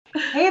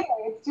Hey there,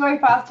 it's Joy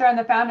Foster. I'm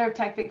the founder of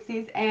Tech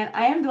Pixies, and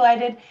I am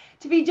delighted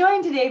to be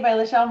joined today by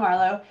Lachelle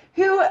Marlowe,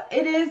 who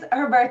it is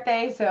her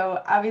birthday.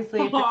 So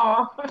obviously, if you're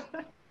Oh,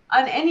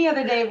 on any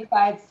other day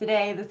besides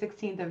today, the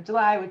 16th of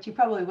July, which you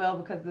probably will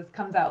because this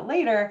comes out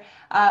later,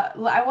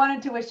 I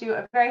wanted to wish you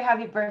a very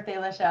happy birthday,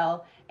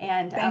 Lachelle,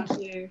 and thank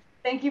you.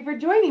 thank you for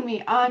joining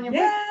me on your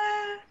birthday.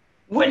 Yeah.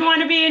 Wouldn't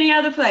want to be any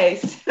other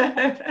place.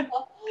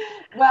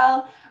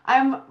 Well,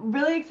 I'm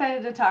really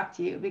excited to talk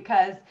to you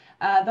because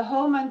the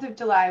whole month of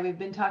July we've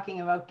been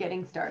talking about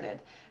getting started.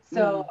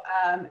 So,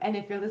 Mm, and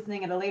if you're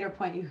listening at a later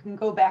point, you can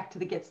go back to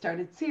the Get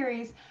Started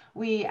series.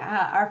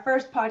 Our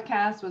first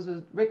podcast was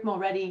with Rick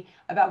Mulready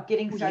about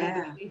getting oh, started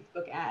with yeah.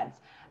 Facebook ads.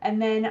 And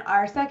then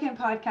our second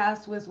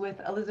podcast was with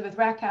Elizabeth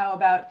Rackow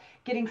about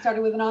getting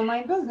started with an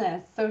online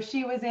business. So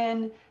she was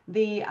in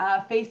the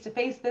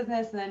face-to-face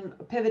business and then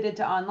pivoted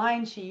to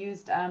online. She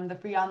used the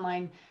free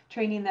online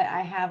training that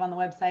I have on the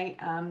website,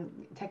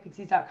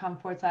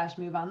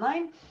 techpixies.com/move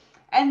online.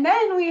 And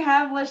then we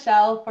have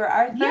Lachelle for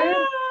our third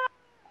Yeah.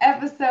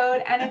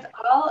 episode, and it's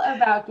all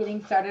about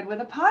getting started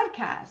with a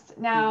podcast.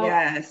 Now,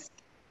 Yes.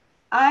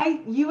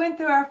 you went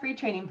through our free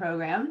training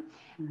program,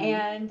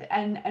 Mhm.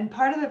 and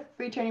part of the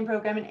free training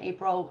program in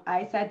April,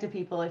 I said to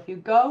people, if you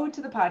go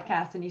to the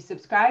podcast and you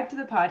subscribe to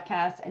the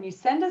podcast and you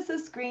send us a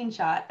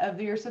screenshot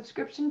of your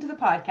subscription to the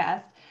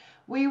podcast,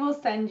 we will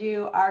send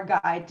you our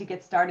guide to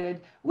get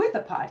started with a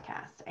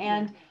podcast. Yeah.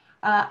 And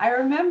I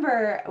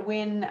remember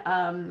when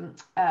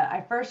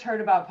I first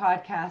heard about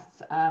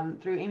podcasts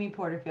through Amy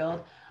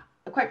Porterfield.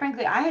 Quite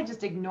frankly, I had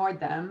just ignored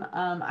them.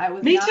 I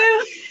was Me not,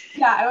 too.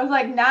 yeah, I was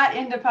like not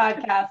into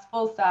podcasts,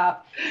 full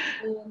stop.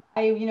 And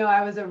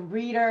I was a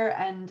reader,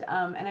 and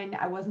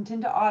I wasn't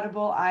into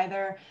Audible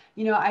either.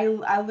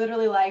 I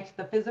literally liked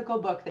the physical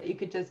book that you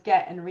could just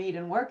get and read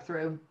and work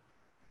through,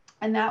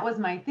 and that was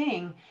my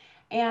thing.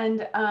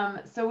 And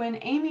so when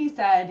Amy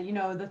said,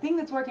 the thing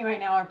that's working right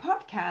now are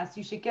podcasts,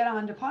 you should get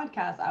onto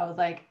podcasts, I was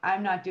like,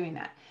 I'm not doing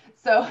that.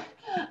 So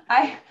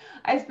I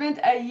I spent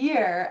a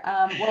year,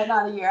 well,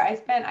 not a year. I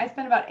spent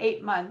about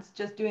 8 months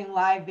just doing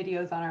live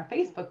videos on our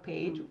Facebook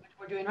page, Mm, which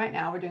we're doing right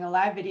now. We're doing a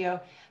live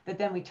video that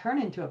then we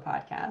turn into a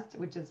podcast,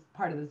 which is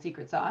part of the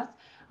secret sauce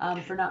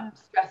for not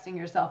stressing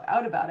yourself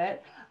out about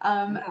it.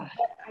 yeah. But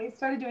I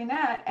started doing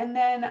that, and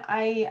then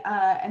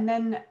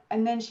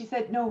and then she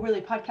said, no,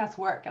 really, podcasts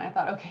work, and I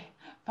thought, okay,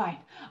 fine,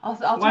 I'll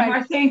One try.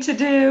 more thing to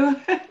do.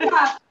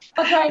 Yeah,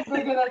 I'll try and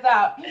figure this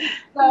out.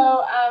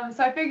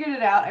 So I figured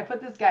it out. I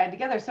put this guide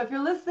together. So if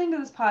you're listening to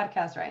this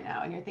podcast right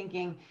now and you're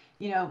thinking,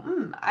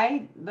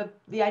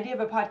 the idea of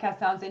a podcast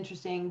sounds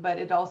interesting, but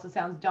it also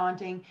sounds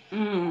daunting.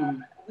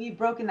 Mm, We've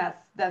broken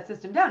that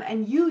system down,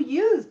 and you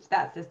used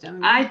that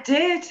system. I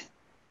did.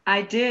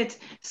 I did.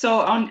 So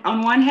on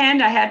one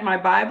hand, I had my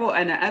Bible,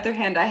 and on the other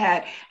hand, I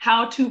had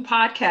how-to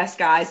podcast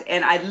guys,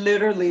 and I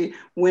literally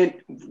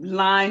went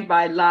line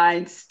by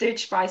line,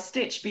 stitch by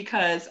stitch,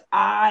 because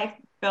I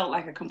felt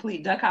like a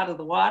complete duck out of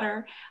the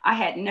water. I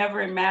had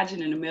never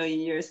imagined in a million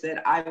years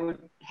that I would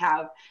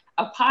have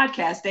a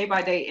podcast, day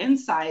by day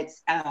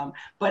insights.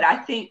 But I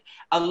think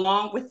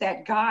along with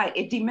that guide,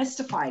 it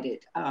demystified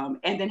it.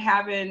 And then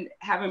having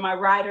my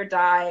ride or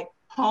die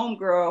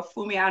homegirl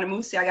Fumi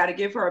Adamusi. I got to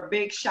give her a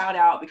big shout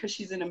out because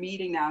she's in a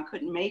meeting now and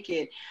couldn't make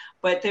it.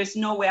 But there's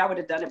no way I would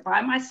have done it by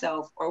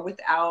myself or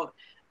without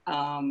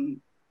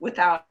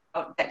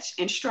that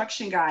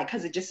instruction guide,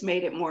 because it just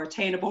made it more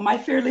attainable. My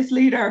fearless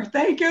leader,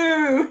 thank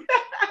you.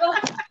 Well,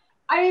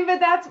 I mean, but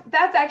that's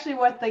actually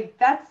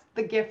that's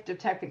the gift of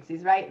Tech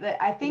Pixies, right?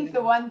 That I think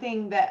the one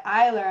thing that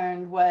I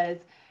learned was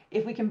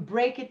if we can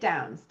break it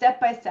down step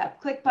by step,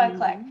 click by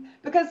click, Mm-hmm.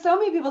 because so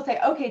many people say,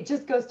 okay,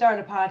 just go start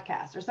a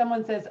podcast, or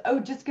someone says, oh,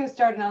 just go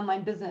start an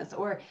online business,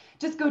 or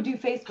just go do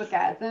Facebook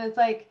ads, and it's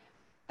like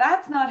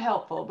that's not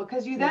helpful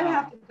because you then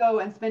have No. to go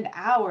and spend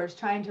hours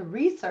trying to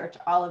research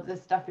all of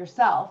this stuff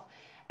yourself,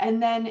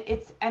 and then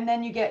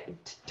you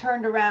get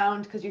turned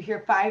around because you hear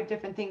five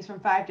different things from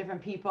five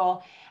different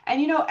people.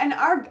 And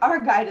our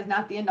guide is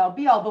not the end all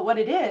be all, but what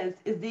it is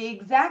the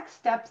exact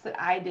steps that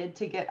I did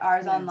to get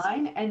ours Yes.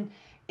 online, and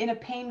in a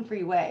pain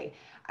free way.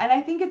 And I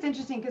think it's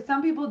interesting because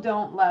some people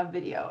don't love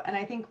video, and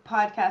I think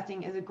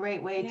podcasting is a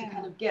great way to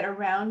kind Yeah. of get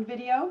around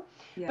video.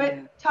 Yeah. But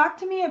Yeah. talk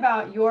to me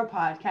about your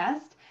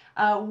podcast.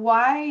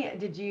 Why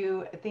did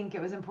you think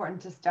it was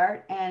important to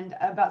start, and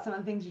about some of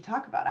the things you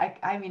talk about?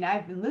 I mean,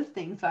 I've been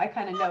listening, so I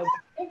kind of know.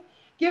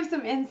 Give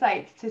some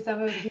insights to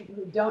some of the people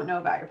who don't know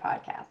about your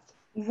podcast.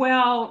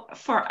 Well,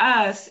 for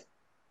us,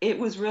 it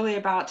was really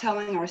about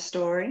telling our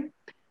story.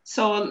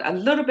 So a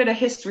little bit of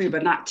history,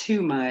 but not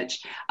too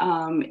much,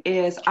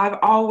 is I've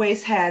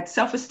always had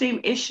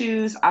self-esteem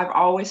issues. I've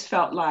always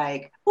felt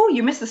like, oh,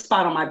 you missed a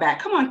spot on my back.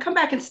 Come on, come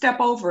back and step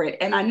over it.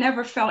 And I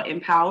never felt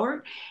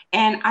empowered.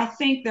 And I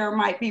think there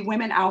might be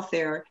women out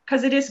there,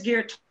 because it is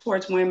geared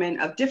towards women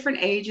of different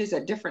ages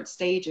at different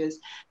stages,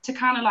 to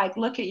kind of like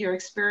look at your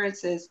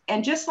experiences.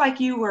 And just like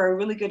you were a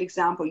really good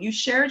example, you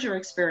shared your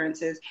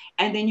experiences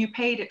and then you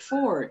paid it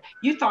forward.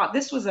 You thought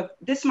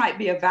this might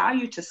be a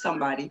value to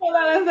somebody. Hold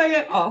on a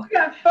second. Oh, We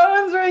got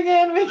phones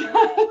ringing. We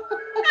got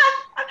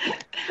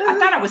I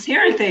thought I was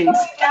hearing things.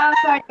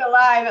 Downside to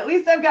live. At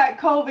least I've got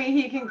Colby.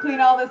 He can clean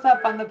all this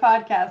up on the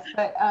podcast.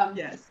 But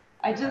Yes.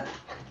 I just,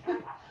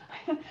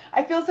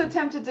 I feel so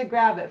tempted to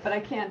grab it, but I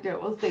can't do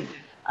it. We'll see.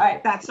 All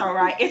right. That's all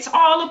right. It's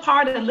all a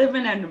part of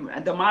living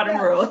in the modern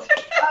world.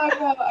 I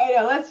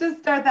know. Let's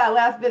just start that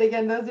last bit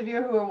again. Those of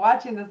you who are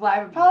watching this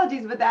live,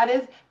 apologies, but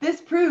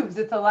this proves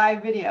it's a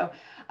live video.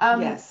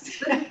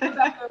 Yes. Let's go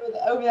back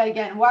over that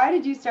again. Why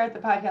did you start the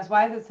podcast?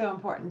 Why is it so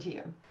important to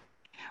you?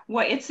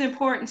 Well, it's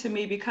important to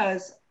me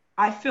because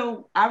I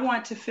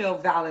want to feel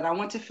valid. I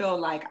want to feel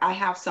like I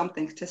have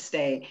something to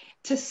say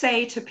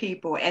to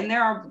people. And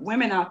there are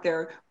women out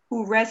there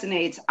who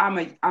resonates. I'm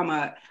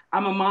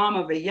a mom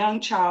of a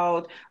young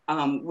child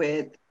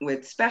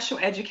with special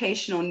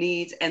educational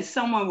needs, and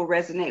someone will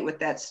resonate with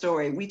that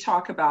story. We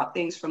talk about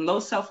things from low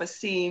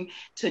self-esteem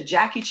to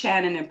Jackie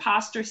Chan and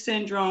imposter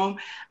syndrome,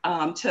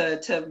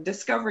 to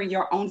discovering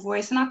your own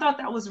voice. And I thought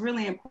that was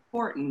really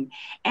important.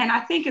 And I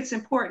think it's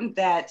important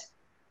that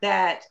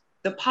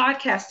the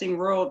podcasting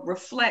world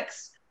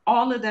reflects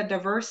all of the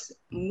diverse,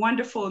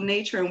 wonderful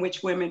nature in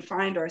which women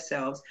find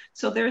ourselves.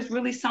 So there's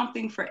really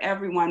something for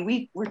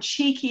everyone. We're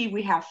cheeky,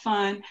 we have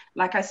fun.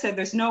 Like I said,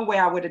 there's no way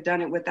I would have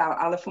done it without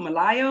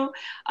Alafumalayo,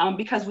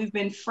 because we've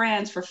been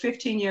friends for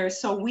 15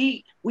 years. So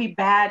we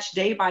badge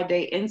Day by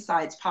Day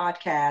Insights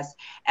podcast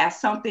as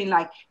something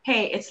like,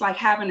 hey, it's like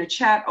having a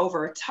chat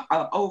over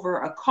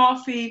a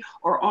coffee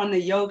or on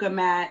the yoga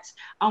mat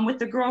with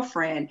the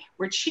girlfriend.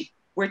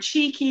 We're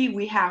cheeky,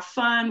 we have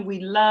fun,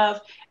 we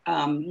love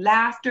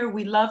laughter,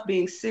 we love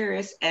being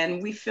serious,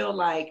 and we feel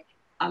like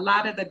a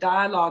lot of the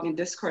dialogue and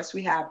discourse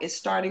we have is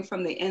starting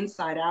from the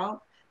inside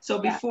out. So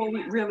before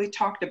we really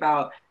talked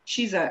about,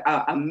 she's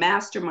a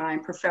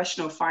mastermind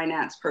professional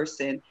finance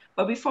person,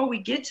 but before we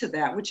get to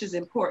that, which is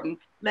important,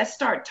 let's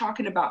start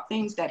talking about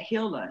things that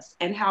heal us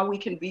and how we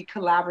can be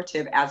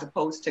collaborative as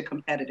opposed to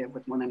competitive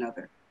with one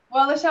another.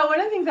 Well, Lachelle, one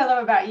of the things I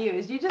love about you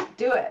is you just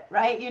do it,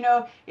 right? You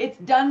know, it's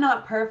done,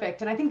 not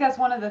perfect. And I think that's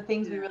one of the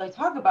things we really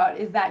talk about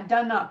is that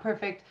done, not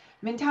perfect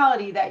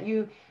mentality, that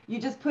you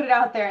just put it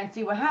out there and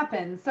see what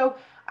happens. So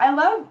I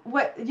love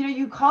what,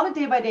 you called it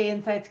Day by Day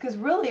Insights, because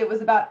really it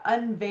was about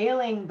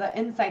unveiling the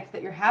insights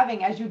that you're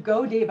having as you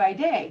go day by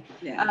day.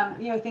 Yeah.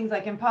 Things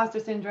like imposter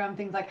syndrome,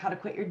 things like how to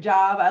quit your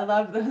job. I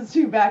love those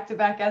two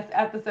back-to-back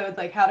episodes,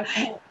 like how to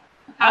quit.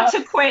 How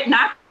to quit,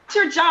 not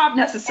your job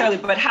necessarily,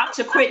 but how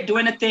to quit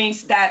doing the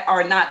things that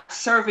are not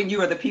serving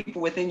you or the people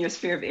within your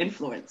sphere of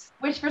influence.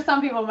 Which for some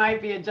people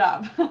might be a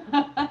job.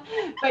 But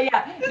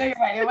yeah, no, you're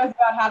right. It was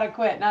about how to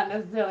quit, not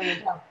necessarily a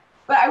job.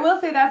 But I will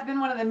say that's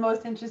been one of the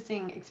most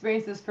interesting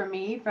experiences for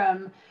me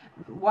from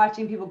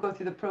watching people go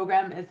through the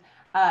program is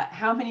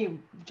how many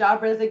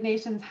job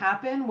resignations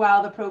happen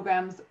while the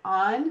program's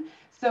on.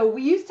 So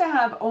we used to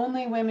have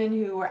only women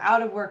who were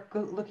out of work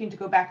looking to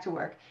go back to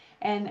work.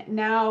 And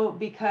now,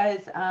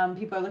 because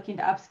people are looking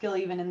to upskill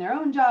even in their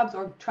own jobs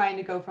or trying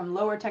to go from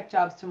lower tech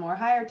jobs to more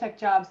higher tech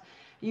jobs,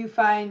 you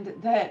find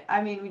that,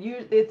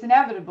 it's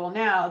inevitable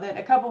now that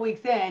a couple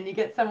weeks in, you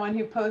get someone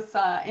who posts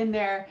in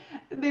the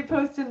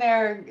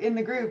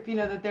group,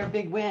 that their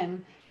big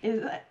win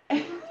is.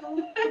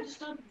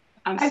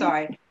 I'm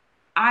sorry.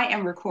 I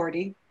am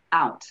recording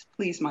out.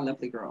 Please, my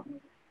lovely girl.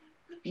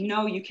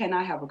 No, you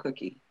cannot have a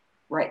cookie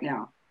right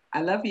now.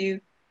 I love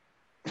you.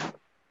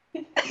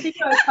 She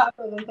goes pop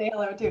in and say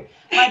hello too.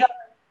 My daughter.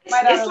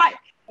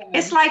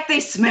 It's like they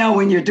smell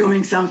when you're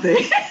doing something.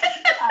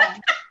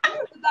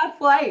 That's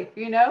life,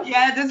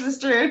 Yeah, this is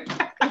true.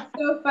 It's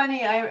so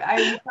funny.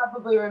 I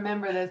probably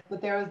remember this,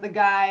 but there was the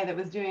guy that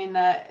was doing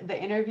the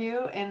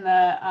interview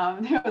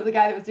there was a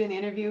guy that was doing the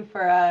interview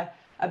for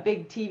a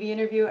big TV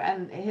interview,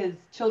 and his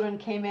children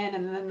came in,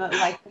 and then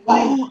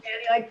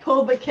he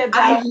pulled the kids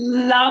out. I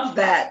love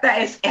that.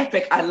 That is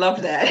epic. I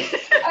love that.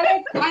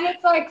 and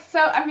it's like,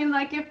 so,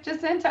 if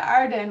Jacinta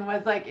Ardern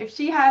was if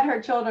she had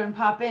her children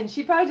pop in,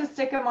 she'd probably just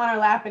stick them on her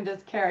lap and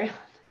just carry on.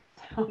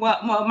 So. Well,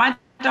 my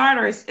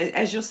daughter is,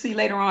 as you'll see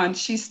later on,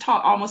 she's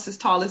tall, almost as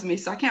tall as me,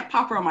 so I can't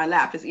pop her on my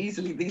lap as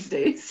easily these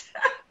days.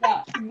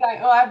 Yeah, exactly.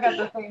 Oh, I've got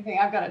the same thing.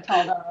 I've got a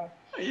tall daughter.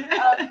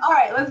 All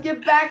right, let's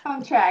get back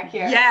on track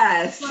here.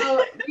 Yes.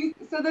 So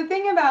the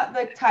thing about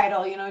the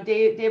title,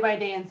 Day by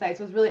Day Insights,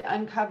 was really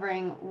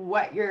uncovering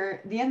the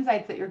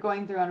insights that you're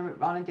going through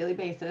on a daily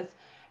basis,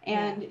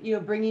 and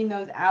bringing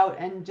those out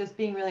and just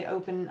being really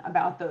open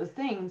about those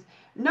things.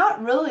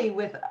 Not really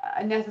with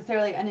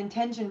necessarily an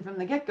intention from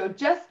the get-go,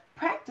 just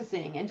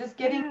practicing and just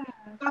getting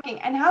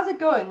talking. And how's it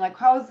going? Do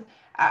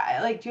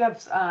you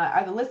have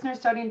are the listeners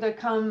starting to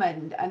come,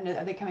 and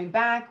are they coming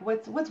back?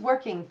 What's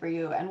working for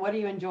you, and what are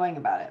you enjoying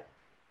about it?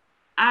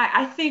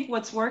 I think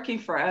what's working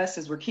for us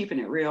is we're keeping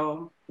it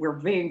real. We're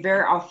being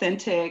very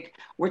authentic.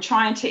 We're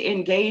trying to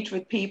engage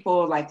with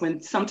people, like when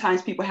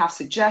sometimes people have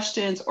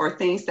suggestions or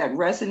things that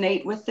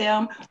resonate with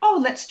them. Oh,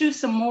 let's do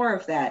some more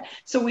of that.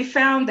 So we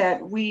found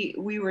that we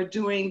were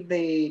doing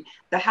the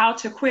How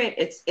to Quit.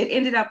 It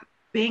ended up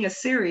being a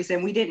series,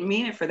 and we didn't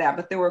mean it for that,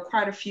 but there were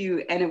quite a few,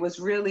 and it was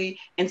really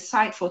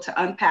insightful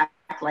to unpack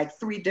like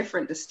 3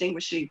 different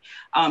distinguishing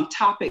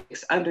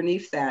topics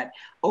underneath that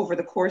over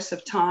the course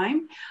of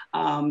time.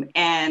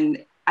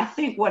 And I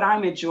think what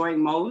I'm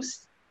enjoying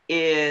most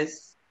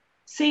is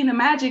seeing the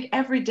magic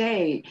every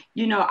day.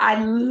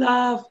 I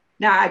love,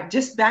 now I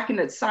just back in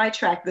the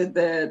sidetrack,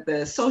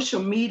 the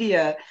social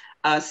media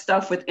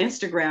stuff with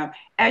Instagram.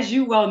 As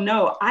you well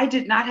know, I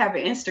did not have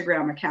an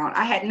Instagram account.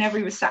 I had never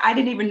even, I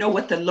didn't even know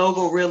what the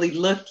logo really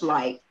looked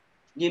like.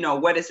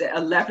 What is it,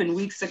 11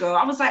 weeks ago?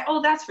 I was like,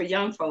 oh, that's for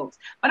young folks.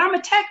 But I'm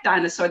a tech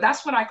dinosaur.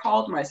 That's what I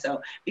called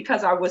myself,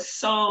 because I was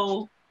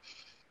so,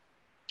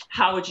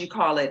 how would you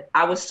call it?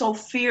 I was so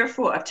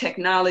fearful of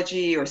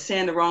technology or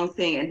saying the wrong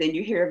thing. And then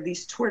you hear of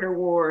these Twitter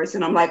wars,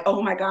 and I'm like,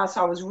 oh my God.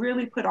 So I was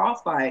really put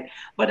off by it.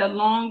 But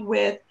along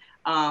with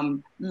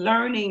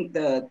learning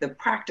the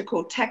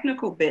practical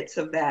technical bits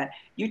of that,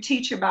 you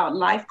teach about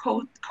life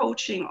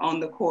coaching on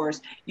the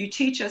course. You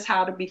teach us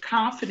how to be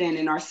confident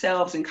in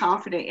ourselves and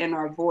confident in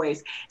our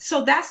voice.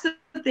 So that's the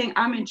thing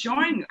I'm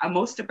enjoying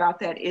most about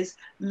that, is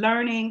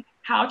learning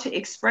how to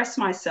express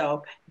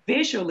myself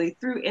visually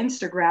through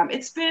Instagram.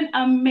 It's been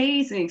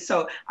amazing.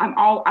 So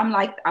I'm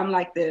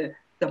like the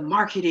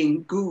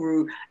marketing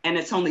guru, and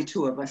it's only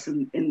 2 of us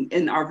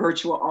in our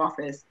virtual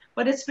office.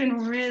 But it's been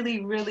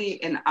really,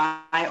 really an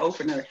eye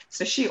opener.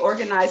 So she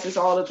organizes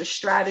all of the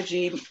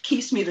strategy,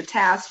 keeps me to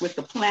task with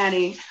the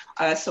planning.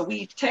 So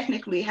we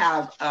technically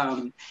have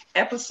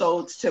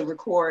episodes to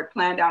record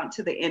planned out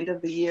to the end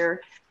of the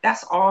year.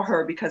 That's all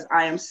her, because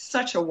I am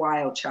such a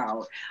wild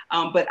child.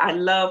 But I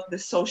love the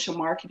social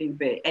marketing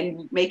bit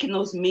and making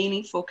those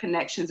meaningful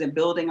connections and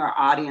building our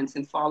audience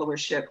and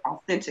followership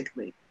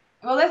authentically.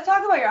 Well, let's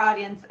talk about your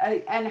audience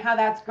and how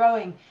that's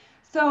growing.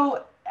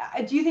 So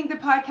do you think the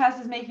podcast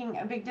is making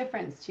a big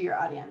difference to your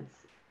audience?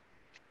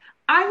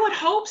 I would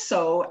hope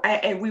so.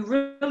 And we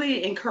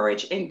really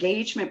encourage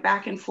engagement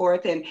back and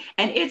forth, and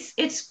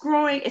it's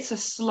growing. It's a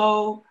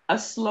slow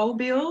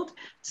build.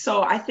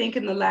 So I think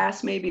in the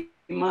last maybe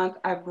month,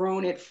 I've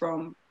grown it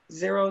from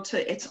 0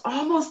 to, it's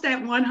almost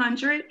at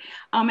 100.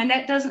 And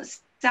that doesn't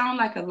sound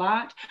like a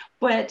lot,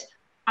 but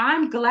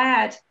I'm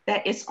glad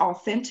that it's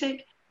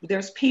authentic.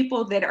 There's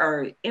people that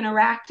are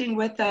interacting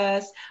with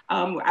us.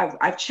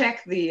 I've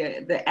checked the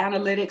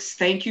analytics.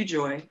 Thank you,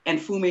 Joy and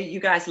Fumi. You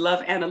guys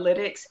love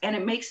analytics, and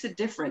it makes a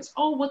difference.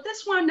 Oh, well,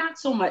 this one, not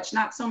so much,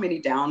 not so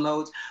many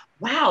downloads.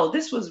 Wow,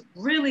 this was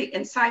really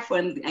insightful.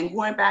 And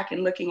going back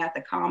and looking at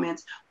the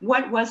comments,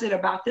 what was it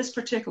about this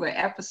particular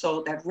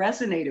episode that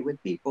resonated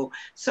with people?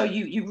 So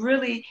you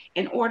really,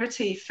 in order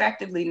to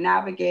effectively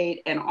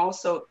navigate and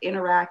also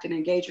interact and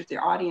engage with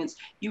your audience,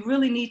 you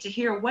really need to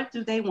hear what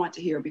do they want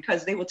to hear,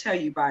 because they will tell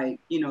you by,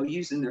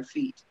 using their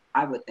feet,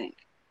 I would think.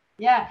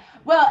 Yeah,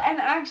 well, and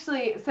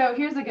actually, so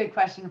here's a good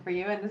question for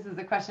you, and this is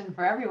a question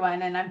for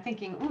everyone, and I'm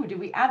thinking, ooh, do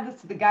we add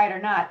this to the guide or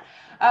not?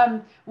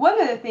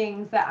 One of the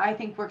things that I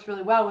think works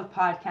really well with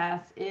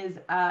podcasts is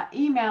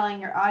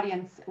emailing your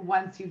audience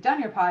once you've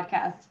done your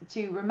podcast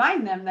to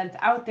remind them that it's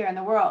out there in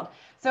the world.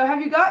 So have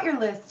you got your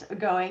list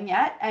going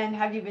yet, and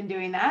have you been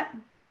doing that?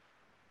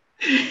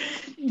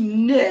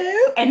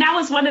 No. And that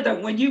was one of the,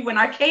 when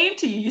I came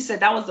to you, you said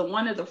that was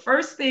one of the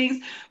first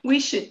things we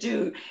should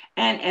do.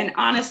 And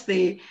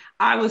honestly,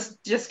 I was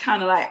just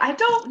kind of like, I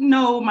don't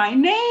know my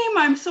name.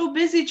 I'm so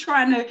busy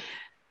trying to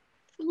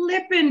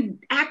flip and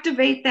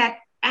activate that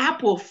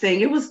Apple thing.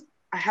 It was,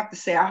 I have to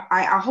say,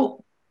 I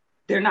hope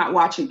they're not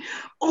watching.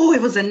 Oh,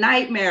 it was a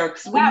nightmare.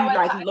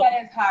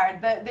 That is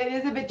hard. That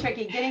is a bit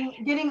tricky.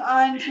 Getting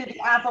onto the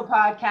Apple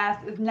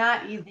podcast is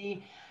not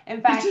easy. In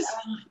fact,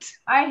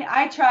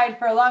 I tried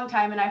for a long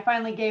time, and I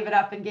finally gave it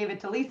up and gave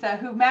it to Lisa,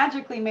 who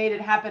magically made it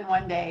happen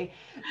one day.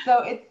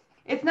 So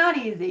it's not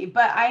easy,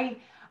 but I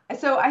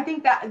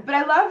think that, but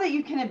I love that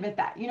you can admit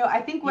that. I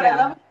think what I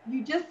love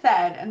you just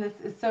said, and this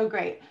is so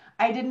great.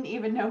 I didn't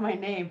even know my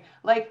name.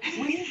 Like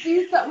when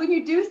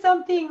you do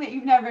something that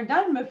you've never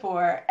done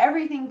before,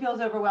 everything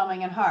feels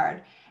overwhelming and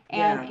hard.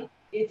 And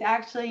it's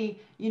actually,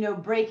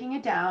 breaking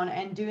it down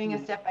and doing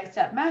a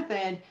step-by-step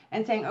method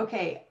and saying,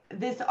 okay,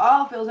 this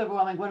all feels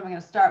overwhelming. What am I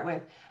going to start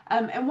with?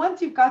 And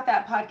once you've got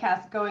that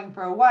podcast going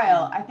for a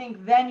while, I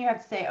think then you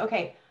have to say,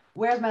 okay,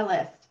 where's my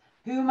list?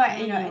 Who am I,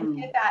 and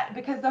get that,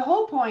 because the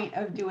whole point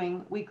of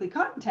doing weekly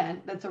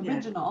content that's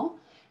original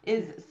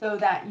is so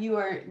that you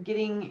are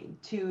getting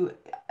to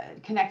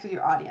connect with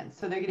your audience.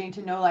 So they're getting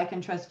to know, like,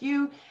 and trust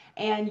you.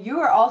 And you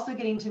are also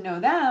getting to know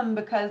them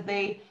because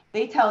they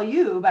tell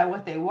you by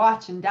what they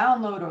watch and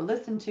download or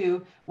listen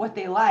to, what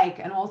they like,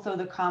 and also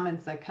the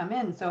comments that come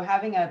in. So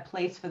having a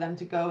place for them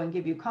to go and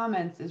give you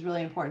comments is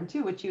really important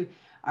too, which you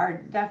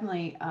are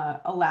definitely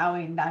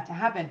allowing that to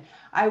happen.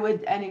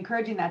 And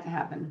encouraging that to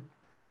happen.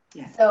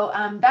 Yeah. So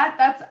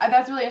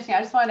that's really interesting.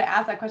 I just wanted to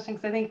ask that question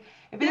because I think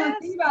if anyone's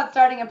thinking about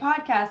starting a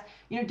podcast,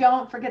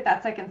 don't forget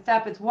that second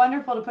step. It's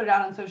wonderful to put it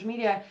out on social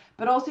media,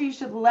 but also you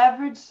should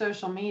leverage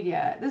social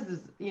media. This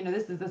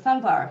is the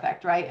sunflower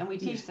effect, right? And we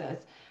teach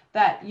this,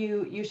 that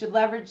you should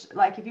leverage,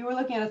 like if you were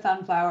looking at a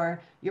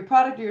sunflower, your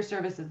product or your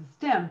service is a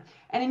stem.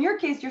 And in your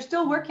case, you're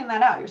still working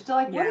that out. You're still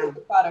like, what is the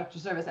product or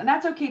service? And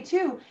that's okay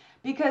too,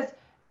 because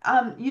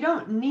you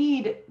don't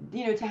need,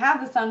 to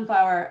have the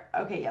sunflower.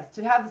 Okay, yes,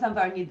 to have the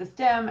sunflower, you need the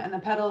stem and the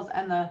petals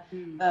and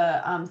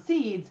the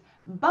seeds,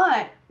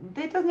 but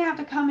it doesn't have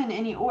to come in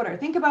any order.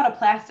 Think about a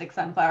plastic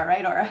sunflower,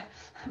 right? Or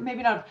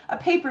maybe not a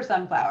paper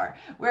sunflower,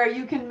 where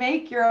you can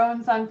make your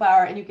own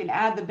sunflower and you can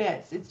add the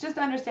bits. It's just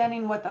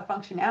understanding what the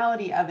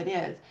functionality of it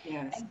is.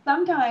 Yes. And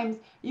sometimes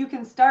you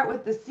can start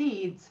with the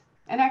seeds.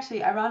 And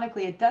actually,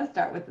 ironically, it does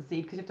start with the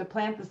seed because you have to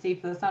plant the seed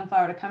for the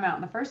sunflower to come out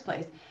in the first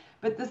place.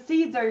 But the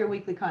seeds are your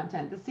weekly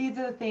content. The seeds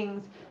are the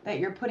things that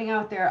you're putting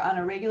out there on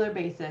a regular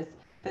basis.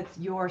 That's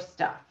your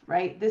stuff,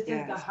 right? This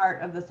is the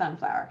heart of the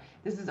sunflower.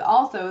 This is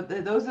also,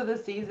 those are the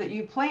seeds that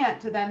you plant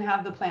to then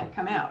have the plant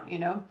come out,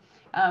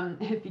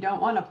 if you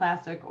don't want a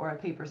plastic or a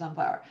paper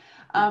sunflower.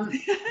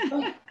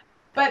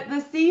 But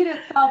the seed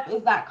itself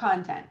is that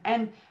content.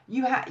 And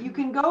you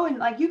can go and,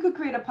 like, you could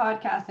create a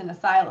podcast in a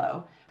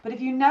silo, but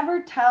if you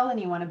never tell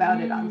anyone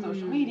about it on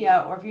social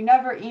media, or if you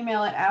never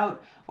email it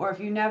out, or if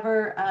you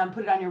never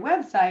put it on your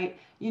website,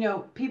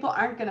 people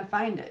aren't going to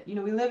find it.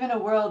 We live in a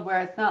world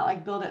where it's not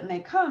like build it and they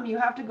come. You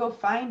have to go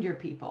find your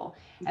people.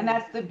 And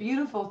that's the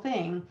beautiful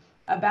thing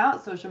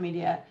about social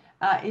media,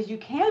 is you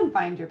can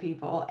find your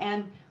people.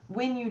 And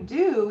when you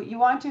do, you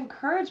want to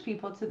encourage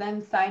people to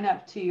then sign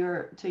up to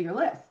your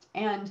list.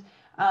 And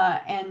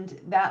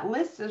that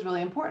list is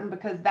really important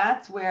because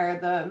that's where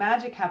the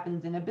magic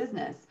happens in a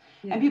business.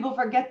 Yeah. And people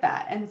forget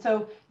that. And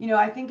so,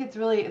 I think it's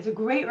a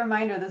great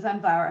reminder of the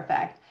sunflower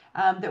effect,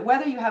 that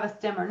whether you have a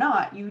stem or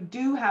not, you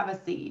do have a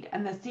seed,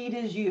 and the seed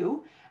is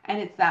you, and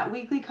it's that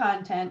weekly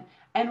content.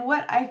 And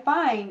what I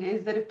find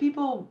is that if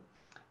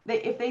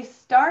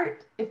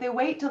they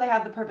wait till they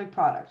have the perfect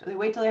product, or they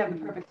wait till they have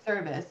the perfect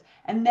service,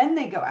 and then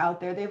they go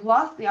out there, they've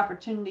lost the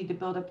opportunity to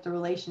build up the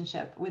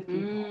relationship with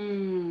people.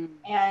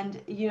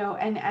 And,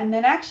 and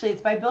then actually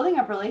it's by building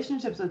up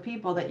relationships with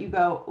people that you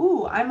go,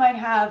 ooh, I might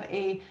have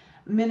a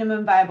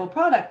minimum viable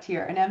product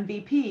here, an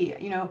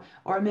MVP,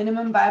 or a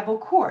minimum viable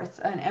course,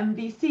 an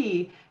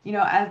MVC,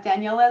 as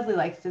Danielle Leslie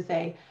likes to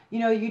say,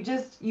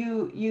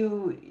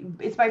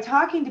 it's by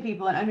talking to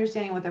people and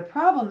understanding what their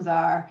problems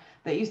are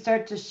that you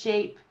start to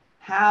shape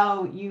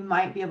how you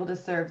might be able to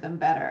serve them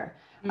better.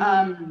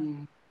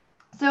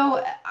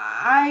 So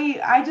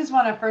I just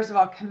want to first of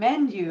all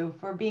commend you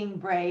for being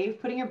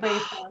brave, putting your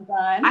brave pants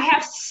on. I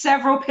have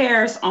several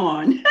pairs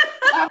on.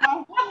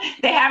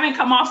 They haven't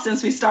come off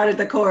since we started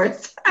the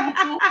course.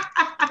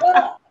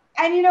 Well,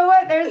 and you know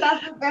what?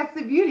 That's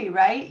the beauty,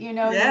 right?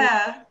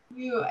 Yeah.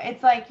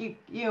 It's like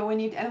when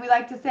you, and we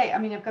like to say,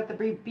 I've got the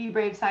Be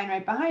Brave sign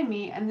right behind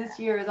me, and this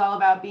year is all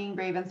about being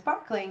brave and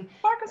sparkling.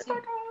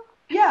 Sparkle.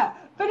 Yeah,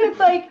 but it's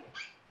like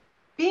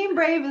being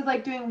brave is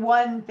like doing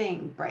one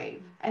thing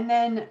brave, and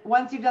then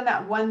once you've done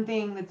that one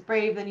thing that's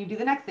brave, then you do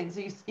the next thing.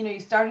 So you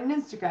start an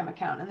Instagram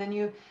account, and then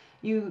you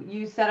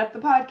set up the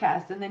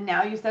podcast, and then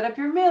now you set up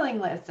your mailing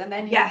list, and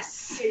then you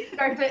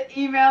start to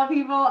email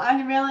people on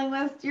your mailing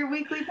list your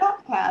weekly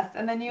podcast,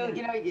 and then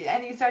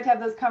and you start to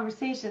have those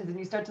conversations, and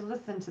you start to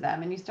listen to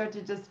them, and you start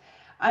to just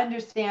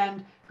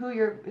understand who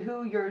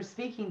you're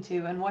speaking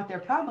to and what their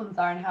problems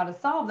are and how to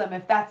solve them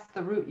if that's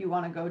the route you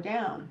want to go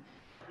down.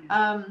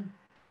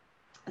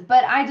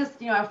 But I just,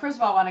 first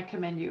of all, want to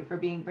commend you for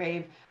being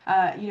brave.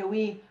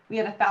 We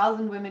had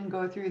 1,000 women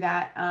go through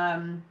that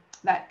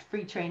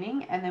free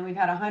training, and then we've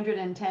had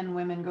 110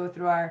 women go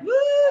through our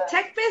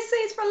Tech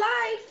Business for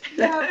Life.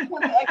 Go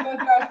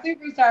through our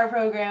superstar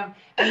program,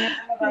 and you're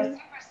one of our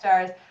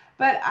superstars.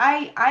 But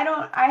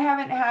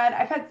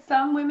I've had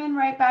some women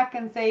write back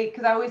and say,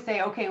 because I always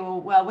say, okay,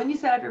 well, when you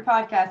set up your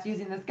podcast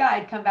using this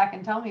guide, come back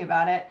and tell me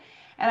about it.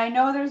 And I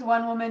know there's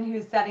one woman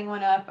who's setting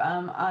one up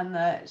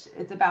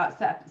it's about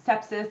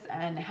sepsis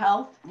and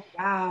health.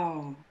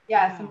 Wow.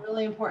 Yeah, wow. Some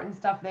really important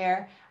stuff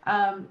there.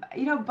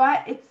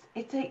 But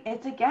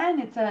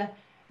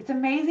it's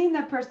amazing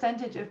the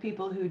percentage of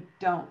people who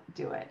don't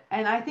do it.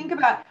 And I think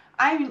about,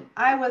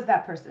 I was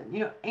that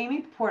person.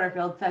 Amy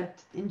Porterfield said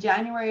in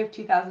January of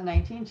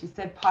 2019, she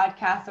said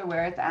podcasts are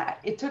where it's at.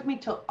 It took me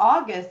till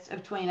August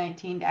of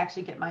 2019 to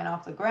actually get mine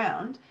off the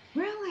ground.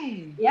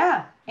 Really?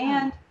 Yeah.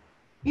 And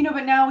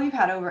but now we've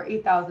had over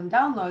 8,000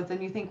 downloads,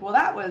 and you think, well,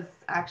 that was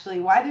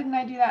actually, why didn't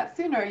I do that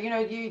sooner?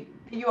 You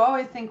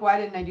always think,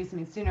 why didn't I do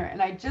something sooner?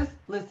 And I just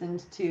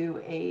listened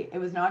to it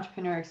was an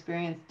entrepreneur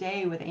experience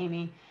day with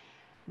Amy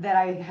that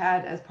I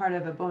had as part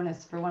of a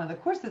bonus for one of the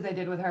courses I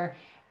did with her.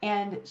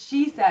 And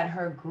she said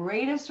her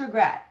greatest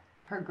regret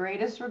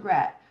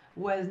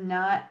was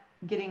not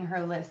getting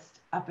her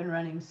list up and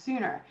running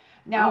sooner.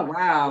 Now,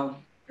 wow.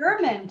 Her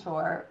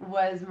mentor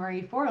was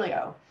Marie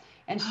Forleo.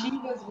 And she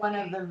was one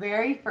of the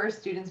very first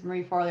students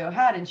Marie Forleo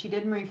had, and she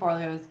did Marie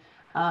Forleo's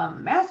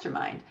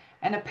mastermind.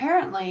 And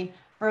apparently,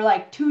 for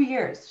like 2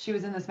 years, she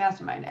was in this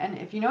mastermind. And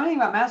if you know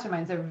anything about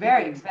masterminds, they're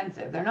very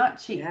expensive. They're not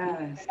cheap.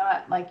 Yes. They're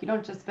not like, you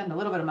don't just spend a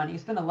little bit of money, you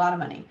spend a lot of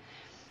money.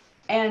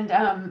 And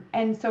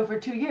so for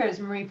 2 years,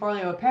 Marie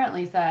Forleo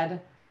apparently said,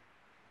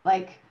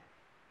 like,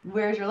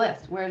 where's your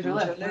list? Where's your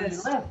list?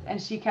 Where's your list? And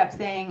she kept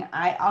saying,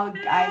 and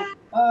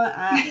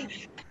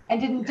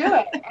didn't do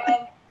it.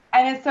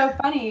 And it's so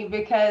funny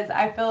because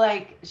I feel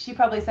like she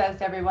probably says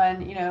to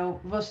everyone,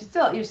 well, she's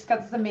got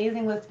this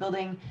amazing list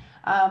building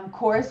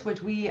course,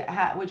 which we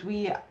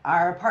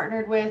are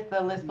partnered with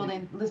the List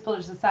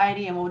Builder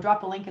Society, and we'll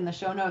drop a link in the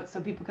show notes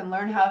so people can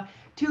learn how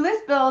to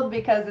list build,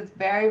 because it's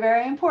very,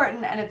 very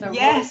important, and it's a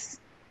real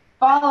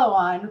follow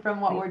on from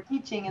what we're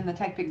teaching in the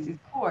Tech Pixies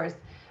course.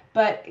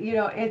 But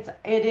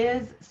it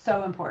is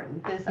so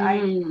important. This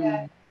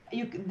idea,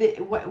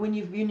 when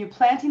you're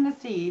planting the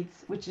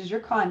seeds, which is your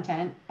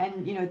content,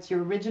 and it's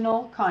your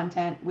original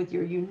content with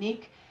your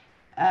unique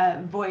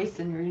voice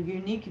and your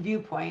unique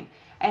viewpoint.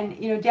 And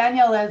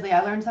Danielle Leslie,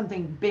 I learned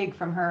something big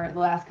from her the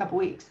last couple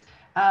weeks.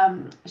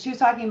 She was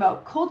talking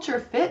about culture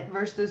fit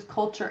versus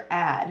culture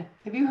add.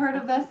 Have you heard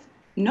of this?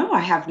 No, I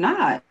have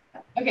not.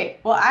 Okay,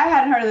 well, I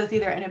hadn't heard of this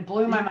either, and it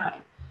blew my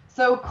mind.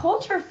 So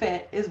culture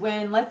fit is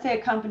when, let's say,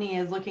 a company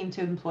is looking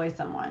to employ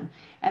someone,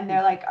 and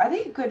they're like, are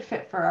they a good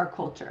fit for our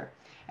culture?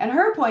 And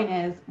her point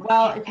is,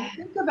 well, if you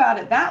think about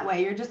it that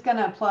way, you're just going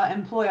to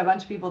employ a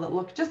bunch of people that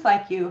look just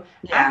like you,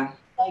 act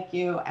like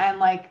you,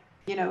 and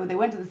they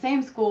went to the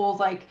same schools,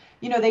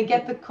 they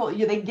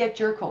get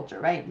your culture,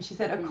 right? And she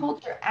said a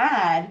culture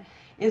add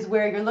is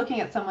where you're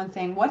looking at someone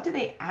saying, what do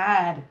they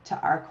add to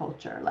our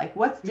culture? Like,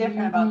 what's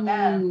different about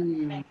them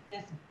that makes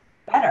this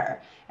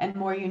better and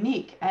more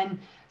unique? And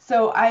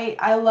so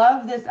I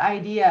love this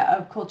idea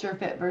of culture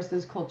fit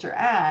versus culture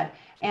add.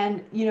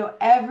 And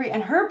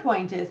and her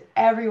point is,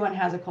 everyone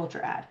has a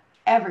culture add.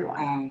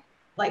 Everyone.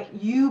 Like,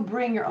 you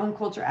bring your own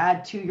culture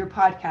add to your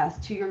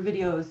podcast, to your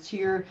videos, to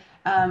your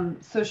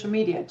social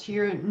media, to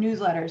your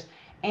newsletters.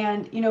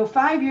 And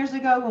 5 years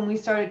ago, when we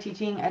started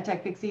teaching at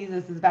Tech Pixies,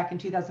 this is back in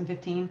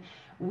 2015,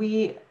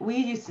 we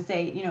used to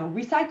say,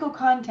 recycle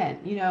content,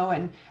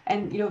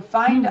 and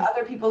find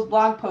other people's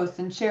blog posts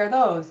and share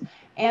those.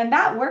 And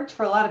that worked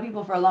for a lot of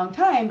people for a long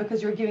time,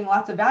 because you were giving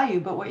lots of value,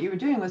 but what you were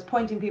doing was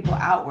pointing people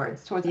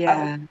outwards towards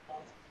other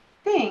people's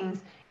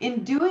things.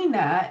 In doing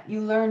that,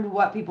 you learned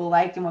what people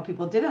liked and what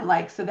people didn't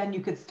like, so then you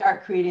could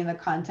start creating the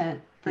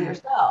content for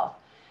yourself.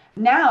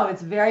 Now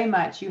it's very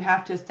much, you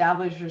have to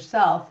establish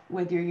yourself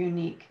with your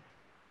unique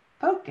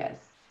focus.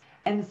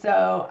 And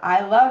so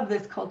I love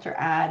this culture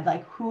add,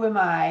 like, who am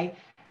I?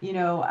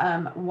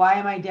 Why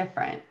am I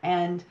different?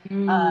 And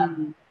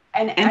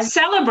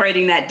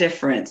celebrating that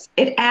difference.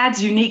 It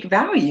adds unique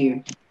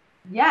value.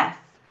 Yes.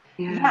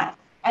 Yes.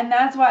 And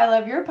that's why I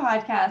love your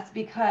podcast,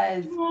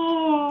 because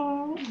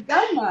you've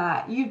done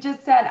that. You've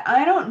just said,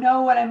 I don't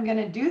know what I'm going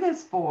to do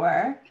this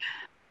for,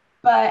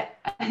 but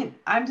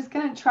I'm just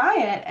going to try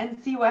it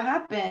and see what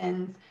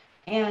happens.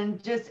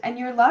 And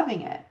you're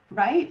loving it,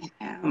 right?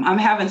 I'm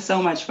having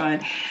so much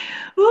fun.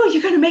 Ooh,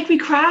 you're going to make me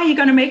cry. You're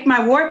going to make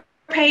my war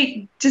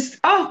paint just,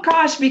 oh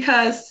gosh,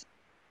 because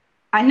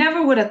I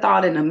never would have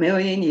thought in a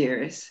million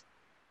years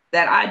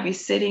that I'd be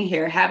sitting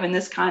here having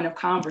this kind of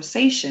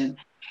conversation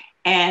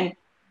and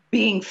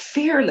being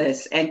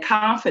fearless and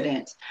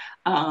confident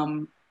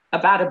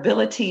about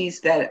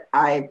abilities that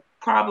I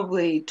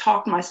probably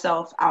talked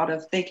myself out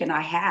of thinking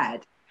I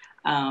had.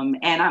 And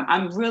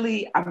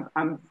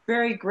I'm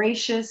very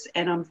gracious,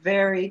 and I'm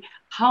very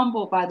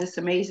humbled by this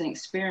amazing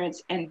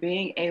experience, and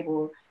being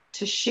able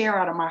to share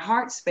out of my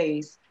heart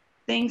space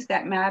things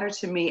that matter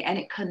to me, and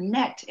it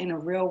connect in a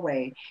real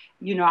way.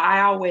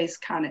 I always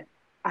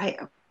I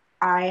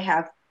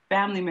have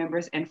family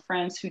members and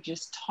friends who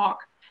just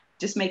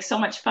make so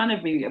much fun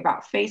of me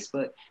about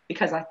Facebook,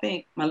 because I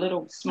think my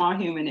little small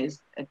human is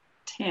a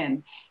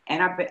 10.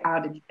 And I've been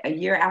out a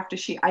year after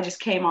I just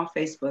came off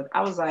Facebook.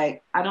 I was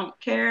like, I don't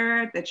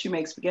care that you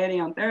make spaghetti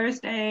on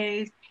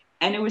Thursdays.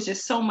 And it was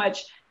just so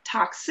much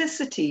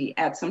toxicity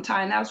at some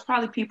time. That was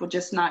probably people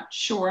just not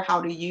sure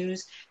how to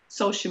use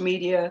social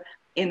media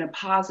in a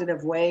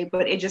positive way,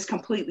 but it just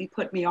completely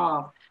put me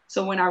off.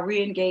 So when I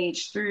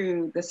re-engaged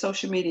through the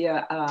social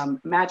media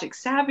Magic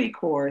Savvy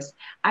course,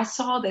 I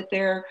saw that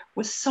there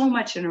was so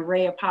much an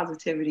array of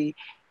positivity.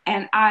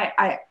 And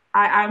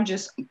I'm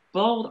just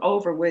bowled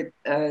over with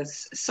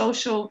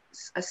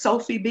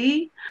Sophie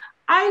B.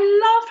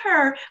 I love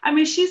her. I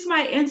mean, she's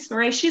my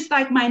inspiration. She's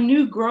like my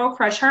new girl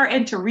crush, her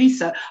and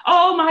Teresa.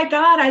 Oh my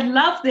God, I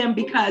love them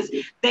because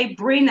they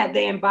bring that,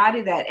 they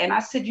embody that. And I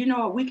said, you know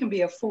what, we can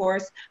be a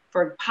force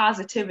for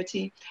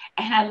positivity.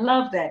 And I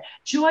love that.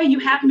 Joy, you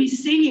have me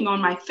singing on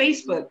my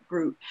Facebook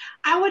group.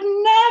 I would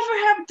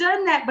never have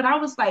done that, but I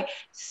was like,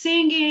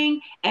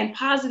 singing and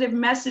positive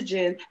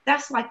messaging,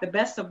 that's like the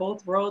best of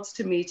both worlds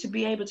to me, to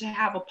be able to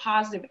have a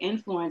positive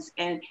influence.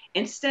 And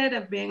instead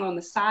of being on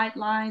the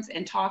sidelines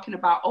and talking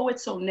about, oh,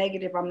 it's so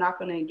negative, I'm not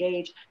going to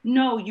engage.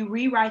 No, you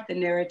rewrite the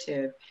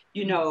narrative.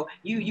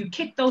 You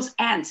kick those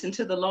ants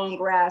into the long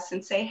grass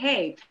and say,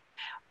 hey,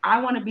 I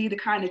want to be the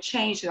kind of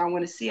change that I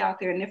want to see out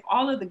there. And if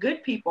all of the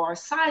good people are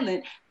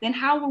silent, then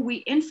how will we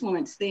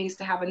influence things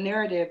to have a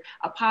narrative,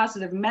 a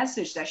positive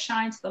message that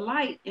shines the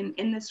light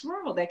in this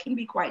world that can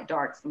be quite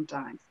dark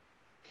sometimes?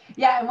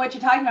 Yeah, and what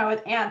you're talking about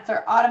with ants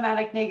are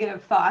automatic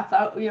negative thoughts.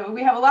 We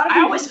have a lot of I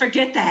people. always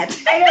forget that.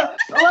 I know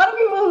a lot of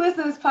people who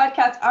listen to this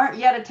podcast aren't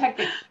yet a tech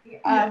pixie.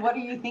 What are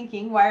you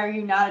thinking? Why are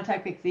you not a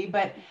tech pixie?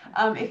 But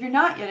if you're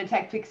not yet a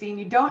tech pixie and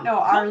you don't know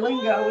our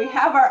lingo, we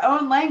have our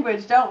own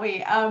language, don't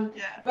we?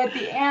 But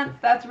the ants,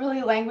 that's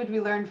really language we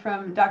learned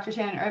from Dr.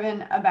 Shannon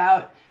Irvin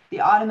about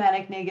the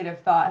automatic negative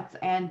thoughts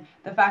and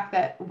the fact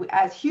that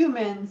as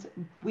humans,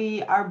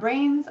 our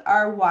brains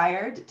are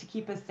wired to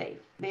keep us safe.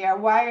 They are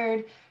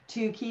wired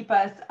to keep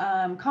us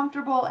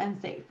comfortable and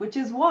safe, which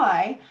is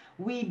why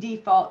we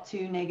default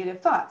to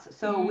negative thoughts.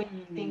 So when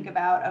you think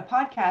about a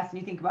podcast and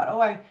you think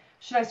about,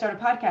 should I start a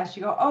podcast?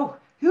 You go, oh,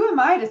 who am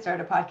I to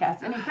start a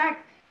podcast? And in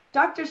fact,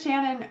 Dr.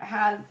 Shannon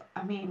has,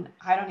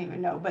 I don't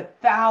even know, but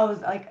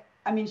thousands,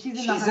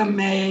 she's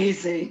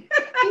amazing.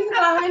 She's in the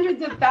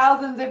hundreds of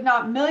thousands, if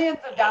not millions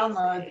of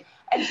downloads.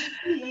 And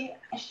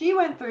she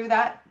went through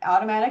that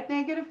automatic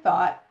negative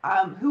thought.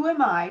 Who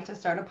am I to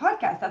start a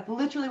podcast? That's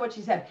literally what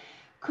she said.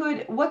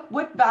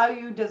 What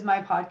value does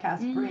my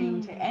podcast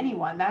bring to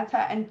anyone?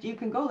 And you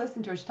can go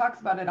listen to her. She talks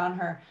about it on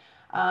her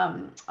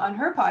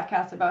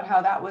podcast about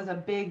how that was a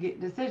big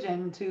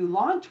decision to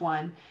launch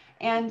one.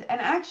 And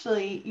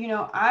actually,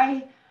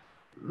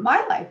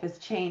 my life has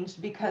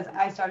changed because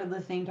I started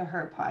listening to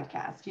her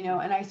podcast,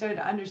 and I started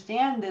to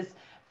understand this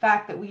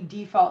fact that we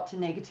default to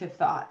negative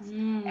thoughts.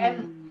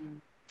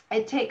 And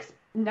it takes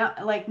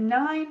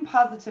 9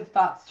 positive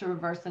thoughts to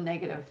reverse a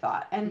negative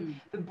thought. And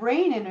the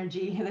brain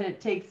energy that it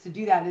takes to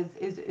do that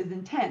is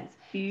intense.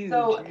 Huge,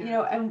 so,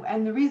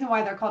 and the reason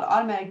why they're called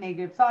automatic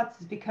negative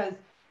thoughts is because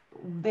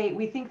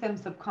we think them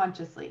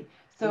subconsciously.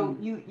 So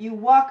you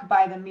walk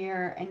by the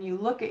mirror and you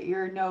look at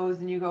your nose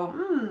and you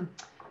go,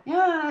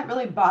 yeah, that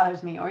really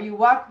bothers me. Or you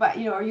walk by,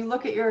 or you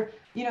look at your,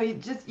 you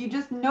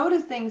just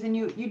notice things, and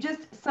you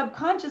just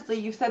subconsciously,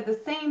 you've said the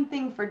same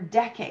thing for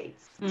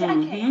decades.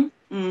 And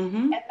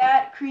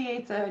that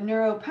creates a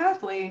neural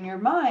pathway in your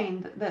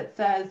mind that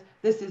says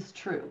this is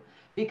true.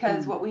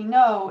 Because what we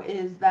know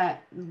is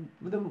that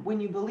when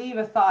you believe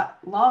a thought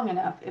long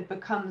enough, it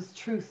becomes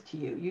truth to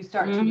you. You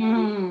start to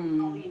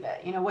believe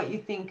it. What you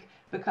think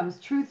becomes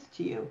truth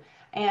to you.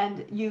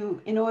 And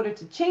in order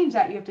to change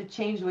that, you have to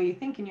change the way you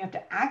think, and you have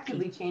to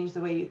actively change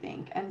the way you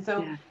think. And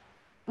so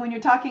when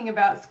you're talking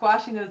about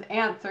squashing those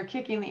ants or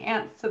kicking the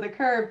ants to the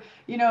curb,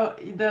 you have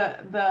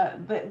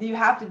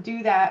to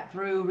do that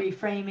through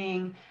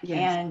reframing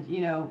and,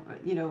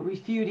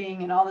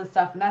 refuting and all this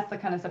stuff. And that's the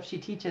kind of stuff she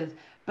teaches.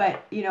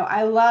 But,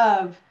 I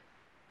love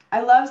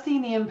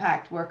seeing the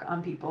impact work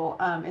on people.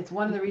 It's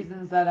one of the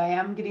reasons that I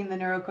am getting the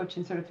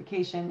neurocoaching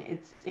certification.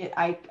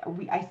 I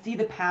see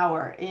the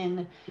power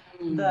in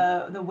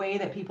the way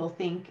that people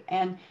think.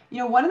 And,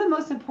 one of the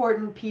most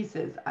important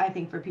pieces, I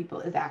think, for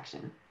people is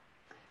action.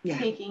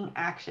 Taking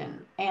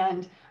action.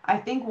 And I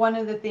think one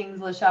of the things,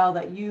 Lachelle,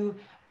 that you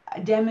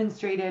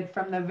demonstrated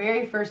from the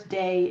very first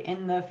day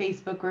in the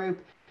Facebook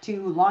group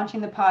to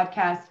launching the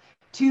podcast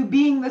to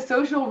being the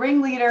social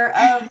ringleader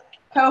of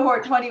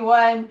Cohort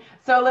 21.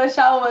 So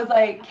Lachelle was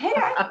like, hey,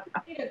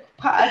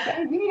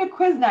 we need a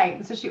quiz night.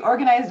 And so she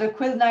organized a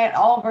quiz night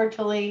all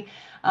virtually.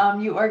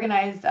 You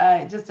organized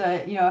just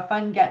a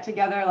fun get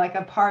together, like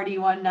a party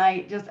one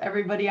night, just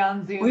everybody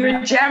on Zoom. We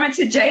were jamming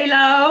to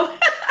J-Lo.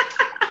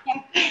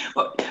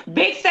 Well,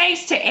 big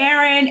thanks to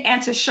Aaron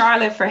and to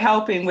Charlotte for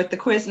helping with the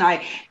quiz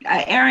night.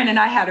 Aaron and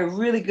I had a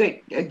really good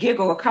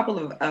giggle a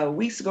couple of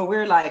weeks ago. We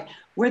were like,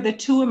 we're the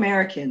two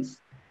Americans.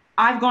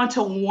 I've gone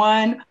to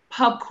one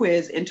pub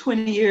quiz in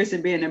 20 years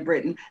of being in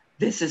Britain.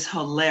 This is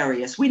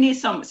hilarious. We need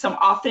some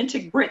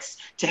authentic Brits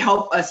to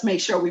help us make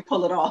sure we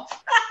pull it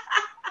off.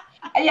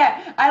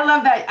 Yeah, I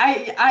love that.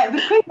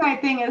 The quiz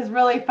night thing is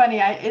really funny.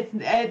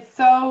 It's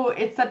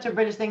such a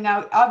British thing.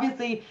 Now,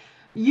 obviously,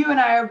 you and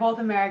I are both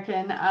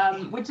American,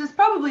 which is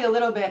probably a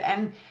little bit,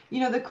 and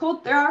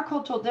there are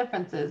cultural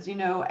differences,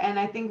 and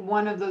I think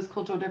one of those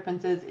cultural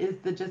differences is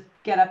the just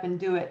get up and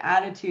do it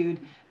attitude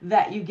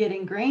that you get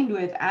ingrained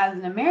with as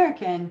an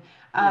American,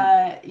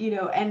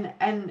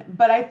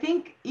 but I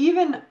think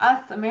even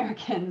us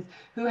Americans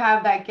who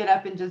have that get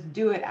up and just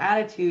do it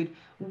attitude,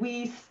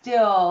 we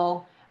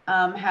still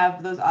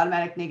have those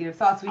automatic negative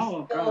thoughts. We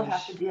still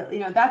have to deal,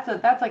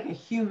 that's like a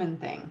human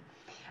thing.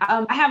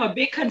 I have a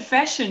big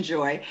confession,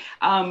 Joy.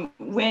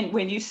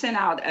 When you sent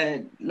out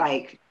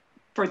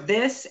for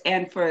this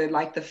and for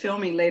like the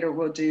filming later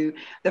we'll do,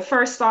 the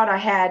first thought I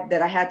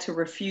had to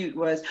refute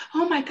was,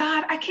 oh my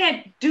God, I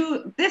can't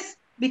do this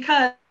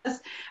because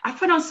I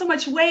put on so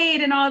much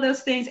weight and all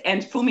those things.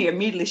 And Fumi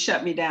immediately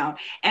shut me down.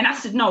 And I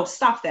said, no,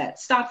 stop that.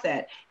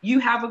 You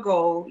have a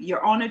goal.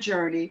 You're on a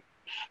journey.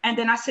 And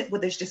then I said, well,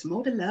 there's just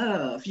more to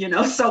love,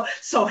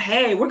 so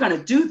hey, we're going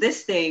to do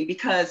this thing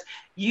because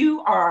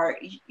you are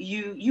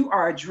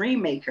a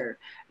dream maker.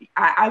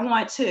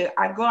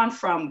 I've gone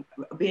from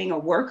being a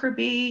worker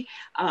bee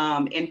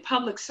in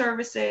public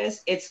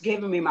services. It's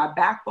given me my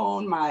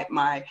backbone,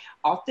 my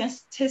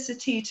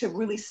authenticity to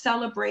really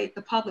celebrate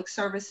the public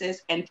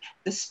services and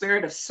the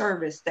spirit of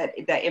service that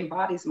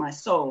embodies my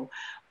soul.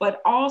 but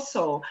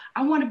also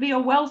I want to be a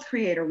wealth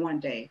creator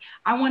one day.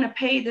 I want to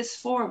pay this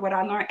forward, what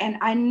I learned. And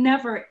I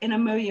never in a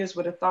million years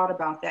would have thought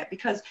about that,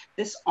 because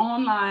this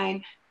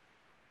online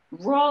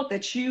world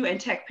that you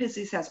and Tech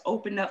Pixies has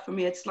opened up for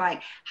me, it's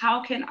like,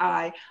 how can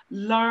I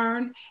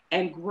learn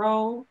and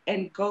grow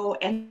and go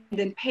and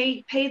then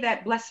pay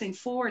that blessing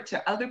forward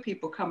to other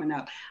people coming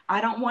up.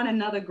 I don't want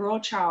another girl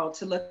child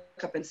to look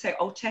up and say,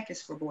 oh, tech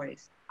is for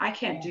boys. I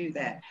can't do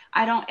that.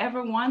 I don't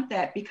ever want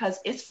that, because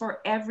it's for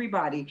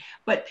everybody.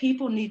 But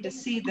people need to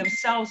see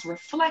themselves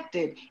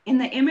reflected in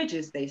the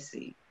images they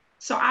see.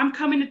 So I'm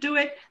coming to do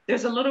it.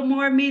 There's a little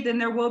more of me than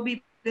there will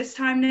be this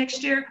time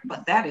next year,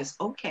 but that is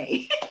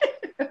okay.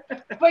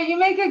 But you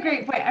make a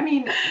great point. I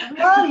mean, the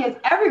reality is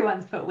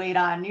everyone's put weight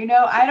on. You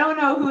know, I don't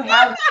know who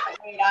hasn't put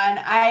weight on.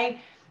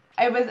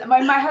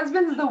 My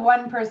husband's the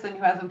one person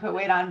who hasn't put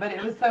weight on, but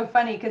it was so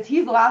funny because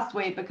he's lost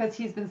weight because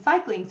he's been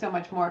cycling so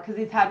much more because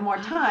he's had more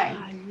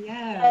time.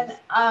 Yes.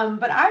 And,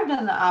 but I've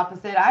done the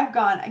opposite. I've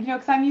gone, you know,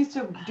 because I'm used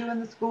to doing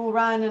the school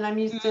run, and I'm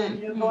used to,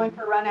 you know, going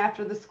for a run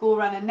after the school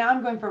run, and now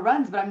I'm going for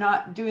runs, but I'm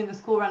not doing the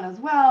school run as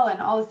well,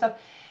 and all this stuff.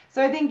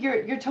 So I think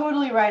you're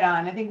totally right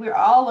on. I think we're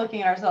all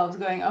looking at ourselves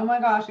going, oh my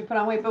gosh, we put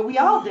on weight, but we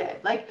all did.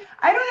 Like,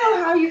 I don't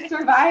know how you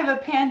survive a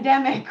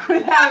pandemic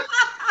without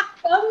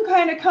some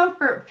kind of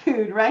comfort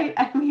food, right?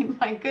 I mean,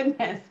 my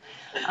goodness.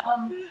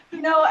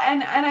 You know,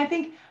 and I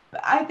think,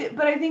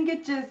 but I think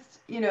it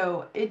just, you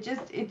know,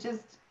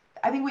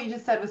 I think what you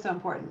just said was so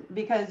important,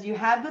 because you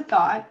had the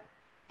thought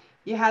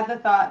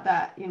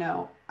that, you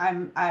know,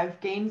 I've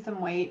gained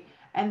some weight,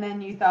 and then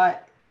you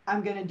thought,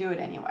 I'm going to do it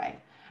anyway.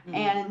 Mm-hmm.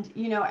 And,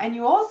 you know, and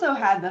you also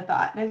had the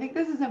thought, and I think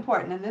this is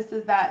important, and this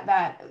is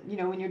that, you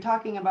know, when you're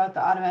talking about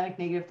the automatic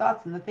negative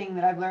thoughts, and the thing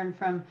that I've learned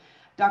from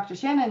Dr.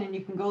 Shannon, and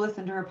you can go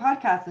listen to her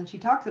podcast and she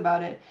talks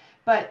about it,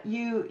 but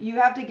you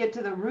have to get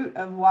to the root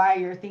of why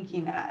you're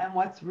thinking that and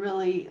what's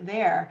really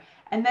there.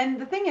 And then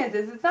the thing is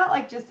it's not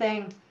like just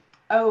saying,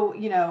 oh,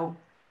 you know,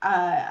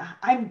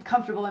 I'm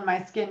comfortable in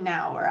my skin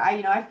now, or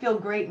I feel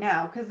great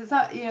now, because it's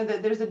not, you know,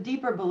 there's a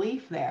deeper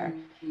belief there.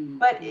 Mm-hmm.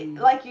 But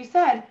like you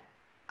said,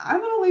 I'm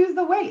going to lose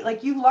the weight.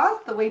 Like, you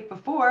lost the weight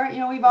before. You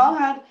know, we've all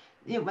had,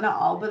 you know, well, not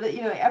all, but,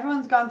 you know,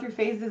 everyone's gone through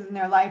phases in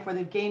their life where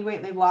they've gained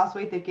weight, they've lost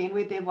weight, they've gained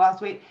weight, they've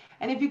lost weight.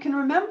 And if you can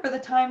remember the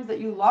times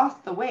that you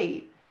lost the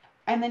weight,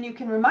 and then you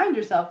can remind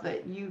yourself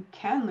that you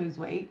can lose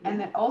weight, and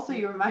then also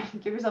you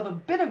give yourself a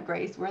bit of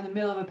grace. We're in the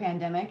middle of a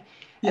pandemic.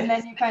 Yes. And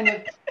then you kind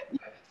of,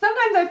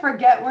 sometimes I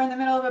forget we're in the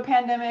middle of a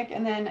pandemic,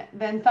 and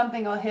then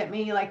something will hit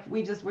me. Like,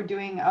 we're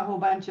doing a whole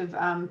bunch of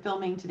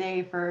filming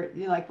today for,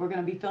 you know, like, we're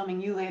going to be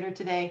filming you later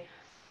today.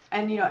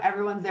 And, you know,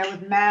 everyone's there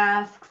with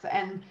masks,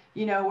 and,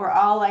 you know, we're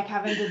all like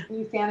having to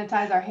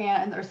sanitize our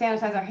hands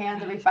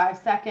every 5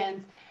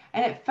 seconds.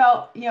 And it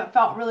felt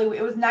really,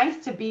 it was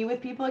nice to be with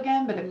people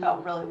again, but it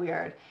felt really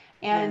weird.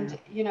 And,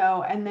 you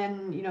know, and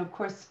then, you know, of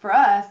course, for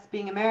us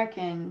being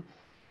American,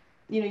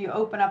 you know, you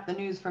open up the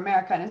news for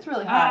America, and it's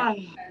really hard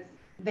because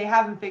they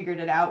haven't figured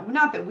it out.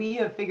 Not that we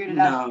have figured it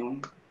out.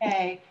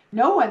 Okay.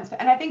 No one's,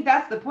 and I think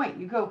that's the point.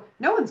 You go,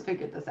 no one's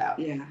figured this out.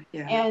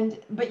 Yeah.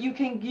 But you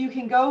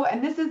can go,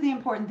 and this is the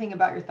important thing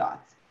about your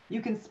thoughts.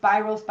 You can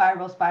spiral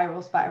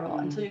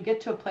until you get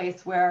to a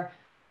place where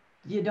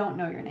you don't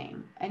know your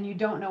name, and you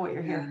don't know what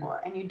you're here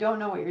for, and you don't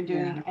know what you're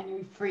doing, and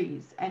you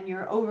freeze, and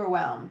you're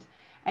overwhelmed,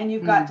 and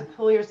you've got to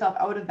pull yourself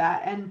out of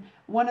that. And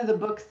one of the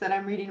books that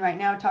I'm reading right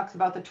now talks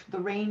about the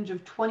range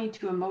of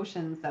 22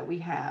 emotions that we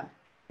have.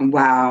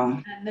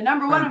 Wow. And the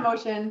number one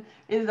emotion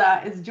is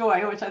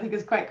joy, which I think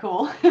is quite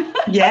cool.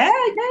 Yeah.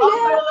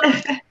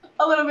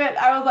 A little bit.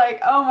 I was like,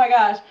 oh my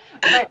gosh.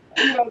 But,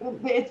 you know,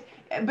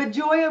 but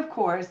joy, of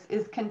course,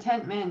 is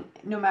contentment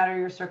no matter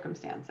your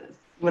circumstances.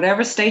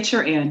 Whatever state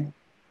you're in.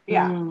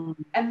 Yeah.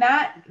 And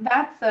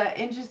that's an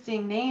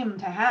interesting name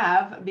to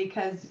have,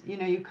 because, you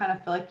know, you kind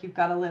of feel like you've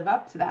got to live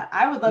up to that.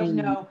 I would love to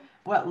know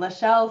what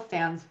Lachelle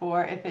stands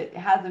for, if it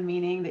has a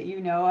meaning that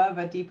you know of,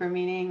 a deeper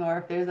meaning, or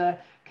if there's a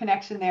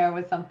connection there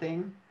with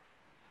something.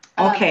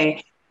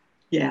 Okay.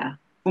 Yeah.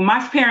 Well,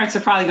 my parents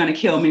are probably going to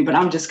kill me, but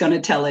I'm just going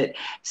to tell it.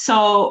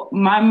 So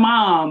my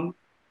mom,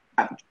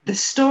 the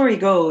story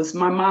goes,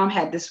 my mom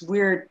had this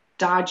weird,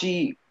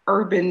 dodgy,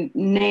 urban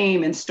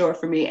name in store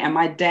for me, and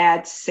my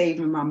dad saved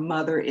me. My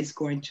mother is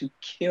going to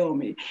kill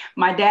me.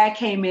 My dad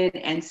came in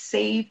and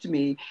saved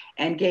me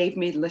and gave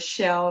me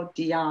Lachelle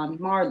Dion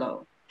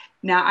Marlowe.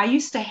 Now, I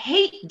used to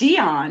hate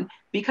Dion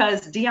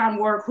because Dionne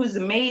Warwick, who's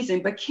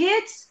amazing, but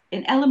kids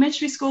in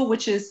elementary school,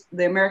 which is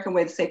the American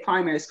way to say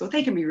primary school,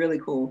 they can be really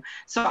cool.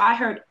 So I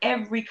heard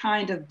every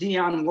kind of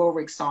Dionne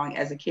Warwick song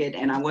as a kid,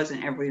 and I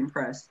wasn't ever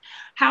impressed.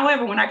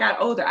 However, when I got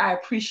older, I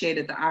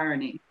appreciated the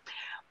irony.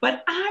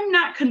 But I'm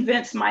not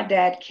convinced my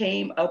dad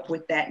came up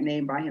with that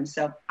name by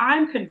himself.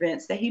 I'm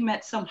convinced that he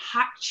met some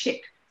hot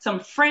chick,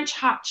 some French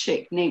hot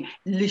chick named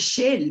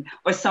Lachelle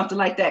or something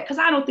like that, because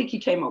I don't think he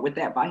came up with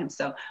that by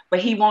himself. But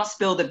he won't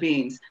spill the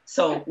beans.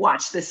 So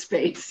watch this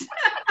space.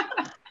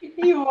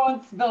 He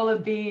won't spill the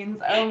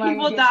beans. Oh my God. He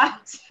will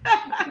not.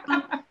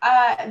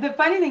 The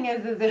funny thing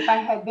is if I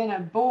had been a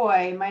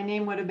boy, my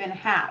name would have been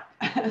Hap.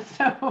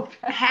 So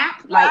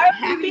like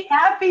happy?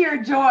 Happy or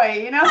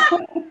joy, you know?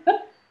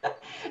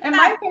 And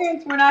my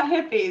parents were not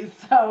hippies.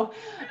 So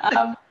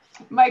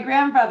my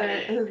grandfather,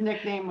 his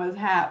nickname was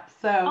Hap.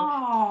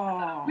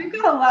 So we've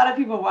got a lot of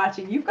people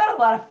watching. You've got a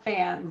lot of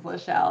fans,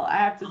 Lachelle, I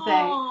have to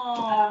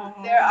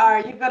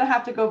say. You're going to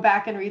have to go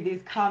back and read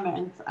these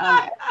comments.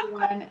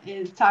 Everyone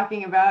is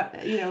talking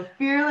about, you know,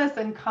 fearless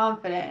and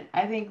confident.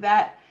 I think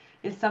that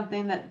is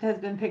something that has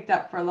been picked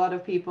up for a lot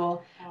of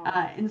people.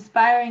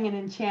 Inspiring and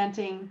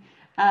enchanting.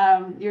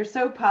 You're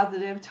so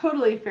positive,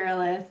 totally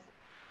fearless.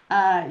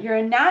 You're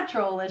a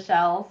natural,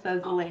 Lachelle,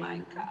 says Elaine.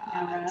 My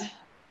God.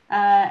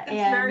 That's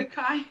very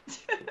kind.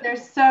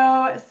 There's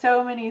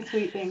so many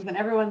sweet things, and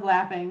everyone's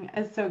laughing.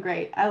 It's so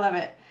great. I love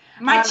it.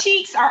 My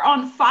cheeks are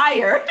on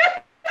fire.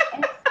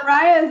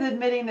 Soraya is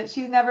admitting that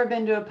she's never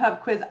been to a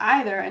pub quiz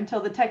either until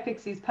the Tech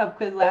Pixies pub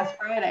quiz last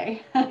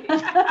Friday. And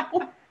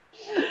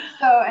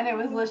it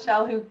was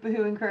Lachelle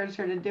who encouraged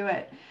her to do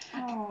it.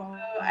 So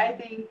I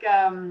think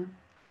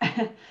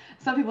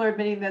some people are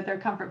admitting that their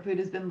comfort food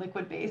has been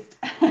liquid based.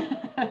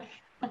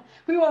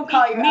 We won't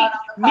call you out on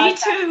the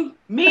podcast.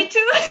 Me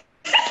too.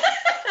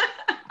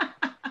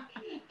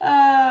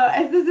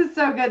 This is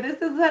so good. This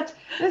is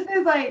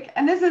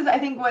I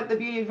think what the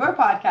beauty of your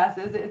podcast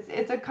is.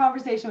 It's a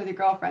conversation with your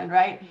girlfriend,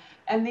 right?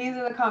 And these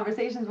are the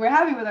conversations we're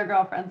having with our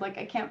girlfriends. Like,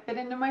 I can't fit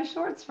into my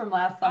shorts from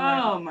last summer.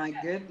 Oh my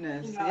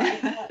goodness.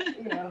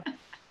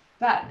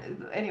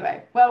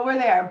 Anyway, well, we're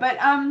there. But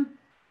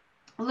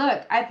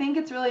look, I think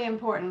it's really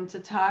important to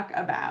talk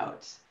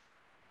about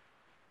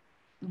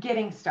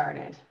getting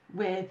started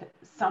with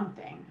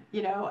something,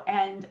 you know,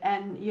 and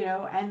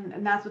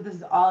that's what this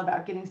is all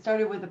about, getting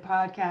started with the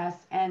podcast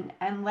and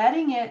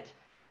letting it,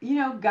 you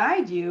know,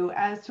 guide you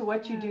as to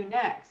what you do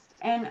next.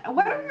 And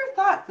what are your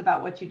thoughts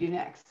about what you do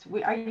next?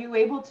 Are you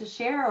able to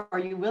share, or are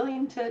you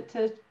willing to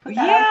put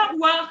that out?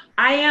 Well,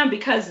 I am,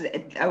 because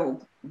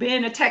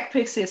being a tech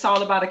pixie, it's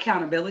all about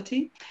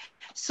accountability.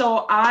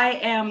 So I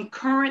am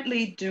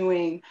currently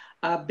doing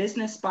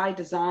Business by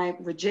Design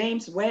with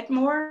James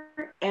Wedmore,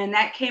 and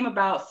that came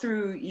about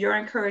through your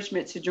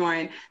encouragement to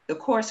join the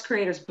Course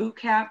Creators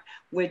Bootcamp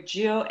with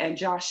Jill and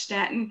Josh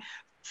Stanton.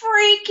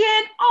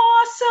 Freaking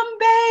awesome,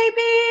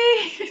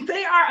 baby.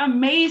 They are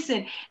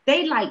amazing.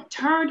 They like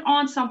turned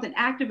on something,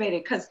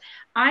 activated, because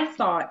I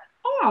thought,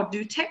 I'll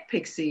do Tech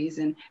Pixies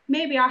and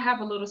maybe I'll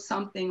have a little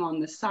something on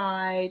the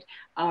side,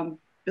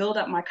 build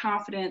up my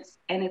confidence.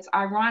 And it's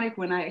ironic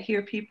when I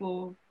hear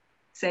people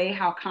say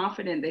how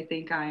confident they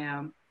think I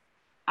am.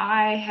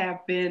 I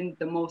have been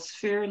the most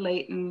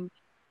fear-laden,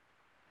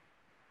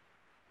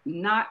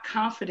 not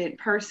confident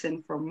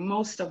person for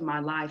most of my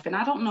life. And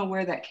I don't know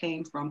where that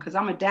came from, because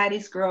I'm a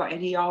daddy's girl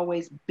and he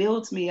always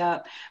builds me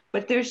up.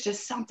 But there's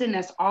just something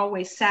that's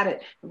always sat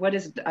at, what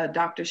does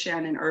Dr.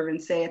 Shannon Irvin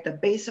say, at the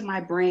base of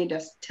my brain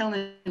that's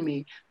telling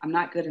me I'm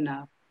not good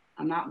enough.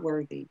 I'm not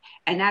worthy.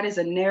 And that is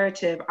a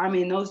narrative. I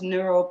mean, those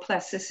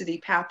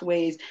neuroplasticity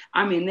pathways,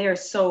 I mean, they're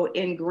so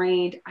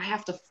ingrained. I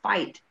have to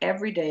fight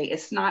every day.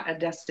 It's not a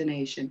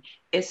destination.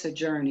 It's a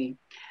journey.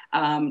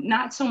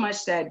 Not so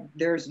much that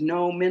there's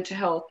no mental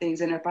health things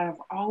in it, but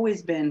I've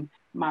always been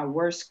my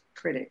worst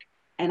critic.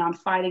 And I'm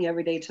fighting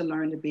every day to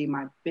learn to be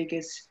my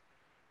biggest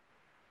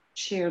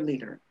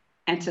cheerleader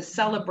and to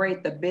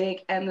celebrate the big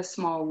and the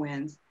small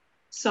wins.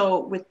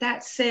 So with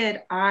that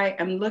said, I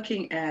am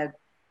looking at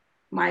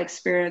my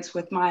experience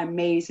with my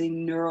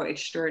amazing neuro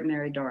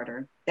extraordinary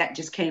daughter that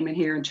just came in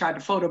here and tried to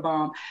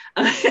photobomb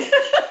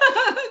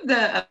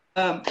the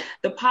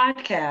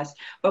podcast.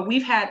 But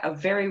we've had a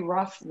very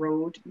rough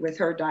road with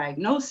her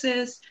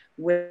diagnosis,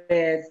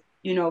 with,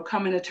 you know,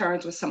 coming to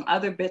terms with some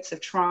other bits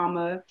of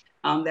trauma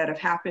that have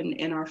happened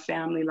in our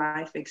family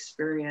life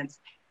experience.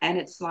 And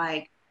it's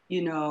like,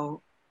 you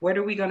know, what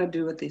are we going to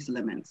do with these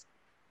lemons?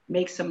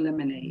 Make some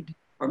lemonade.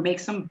 Or make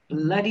some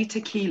bloody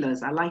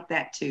tequilas. I like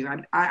that too.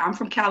 I'm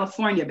from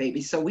California,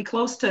 baby. So we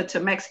close to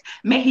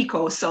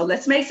Mexico. So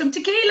let's make some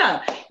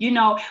tequila, you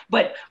know,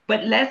 but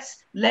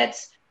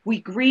we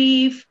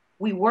grieve,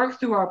 we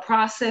work through our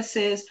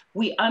processes.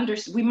 We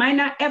might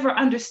not ever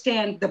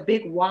understand the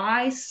big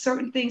why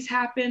certain things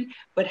happen,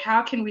 but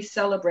how can we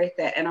celebrate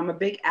that? And I'm a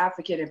big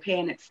advocate in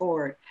paying it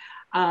forward.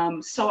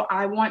 So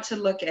I want to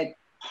look at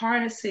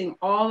harnessing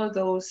all of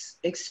those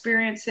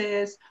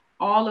experiences,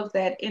 all of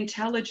that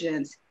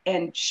intelligence,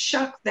 and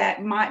shuck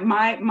that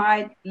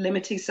my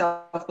limiting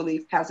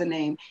self-belief has a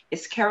name.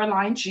 It's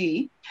Caroline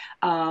G.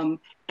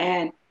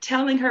 And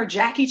telling her,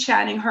 Jackie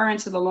channing her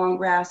into the long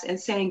grass and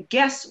saying,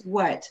 guess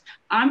what?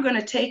 I'm going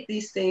to take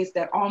these things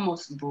that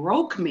almost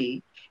broke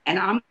me, and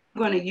I'm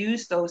going to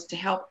use those to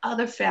help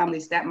other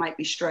families that might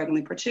be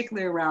struggling,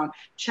 particularly around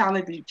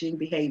challenging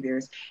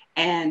behaviors.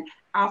 And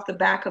off the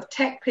back of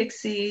Tech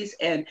Pixies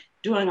and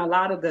doing a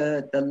lot of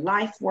the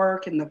life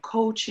work and the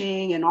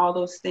coaching and all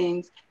those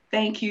things.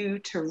 Thank you,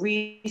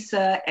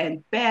 Teresa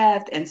and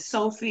Beth and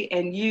Sophie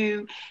and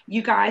you.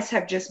 You guys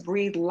have just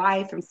breathed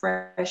life and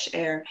fresh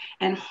air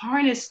and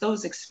harnessed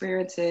those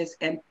experiences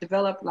and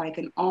developed like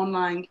an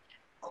online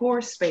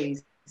core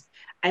space.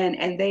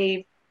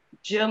 And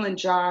Jill and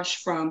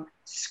Josh from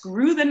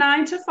screw the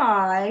 9 to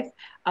 5,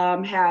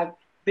 have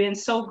been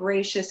so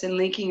gracious in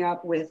linking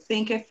up with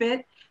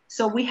Thinkific.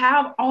 So we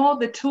have all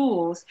the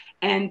tools,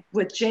 and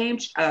with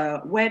James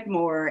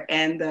Wedmore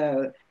and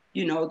the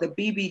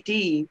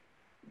BBD,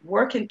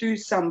 working through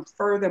some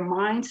further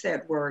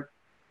mindset work.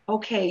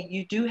 Okay,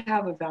 you do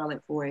have a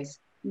valid voice.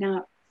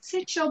 Now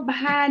sit your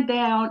behind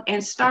down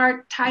and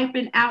start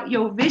typing out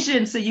your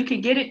vision so you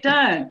can get it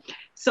done.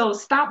 So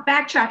stop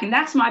backtracking.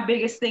 That's my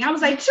biggest thing. I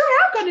was like, sure,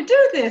 I'm going to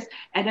do this.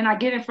 And then I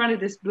get in front of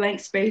this blank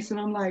space and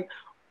I'm like,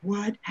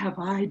 what have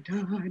I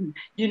done?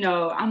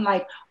 I'm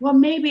like, well,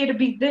 maybe it'll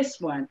be this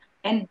one.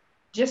 And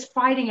just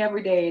fighting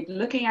every day,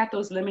 looking at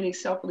those limiting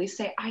self-beliefs,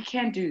 say, I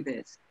can do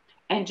this.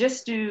 And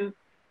just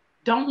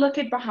don't look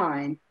at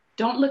behind.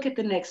 Don't look at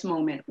the next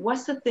moment.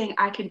 What's the thing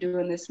I can do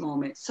in this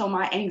moment? So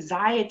my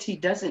anxiety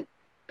doesn't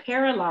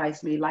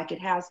paralyze me like it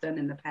has done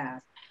in the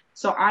past.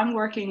 So I'm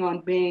working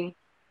on being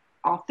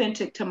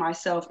authentic to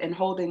myself and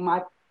holding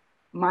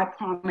my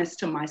promise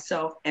to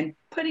myself and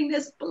putting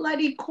this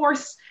bloody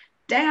course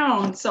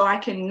down so I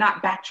can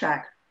not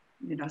backtrack,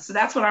 so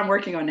that's what I'm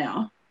working on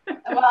now.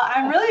 Well,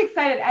 I'm really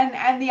excited.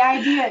 And the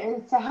idea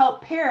is to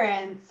help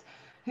parents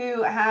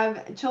who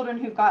have children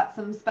who've got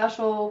some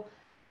special,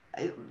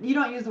 you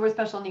don't use the word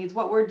special needs.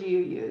 What word do you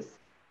use?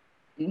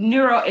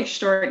 Neuro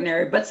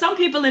extraordinary, but some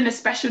people in the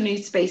special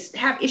needs space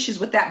have issues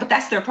with that, but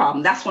that's their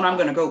problem. That's what I'm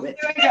going to go with.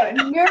 There we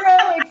go.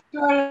 Neuro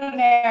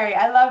extraordinary.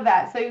 I love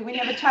that. So when you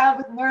have a child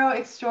with neuro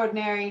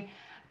extraordinary,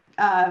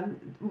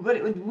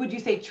 would you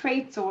say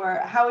traits,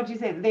 or how would you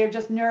say they're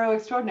just neuro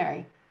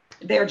extraordinary?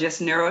 They're just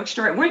neuro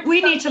extraordinary.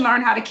 We need to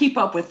learn how to keep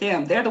up with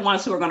them. They're the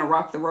ones who are going to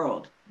rock the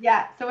world.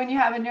 Yeah. So when you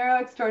have a neuro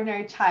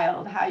extraordinary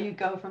child, how you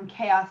go from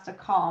chaos to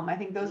calm. I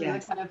think those are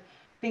the kind of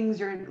things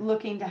you're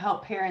looking to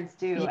help parents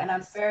do. Yes. And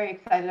I'm very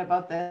excited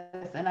about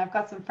this. And I've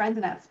got some friends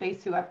in that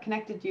space who I've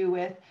connected you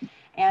with.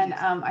 And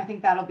I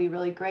think that'll be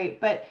really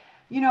great. But,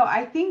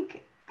 I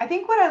think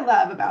what I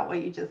love about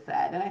what you just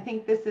said, and I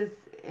think this is,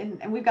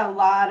 and we've got a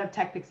lot of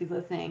Tech Pixies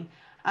listening,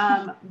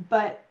 and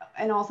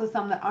also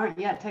some that aren't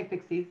yet Tech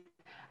Pixies.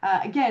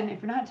 Again,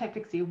 if you're not a Tech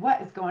Pixie,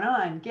 what is going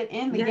on? Get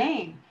in the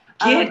game.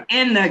 Get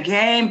in the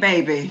game,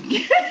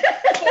 baby.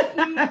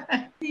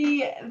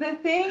 The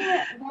thing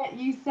that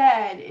you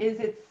said is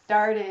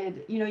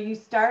you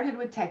started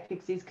with Tech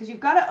Pixies because you've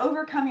got to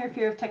overcome your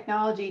fear of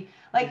technology.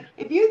 Like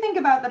if you think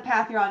about the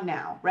path you're on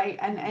now, right?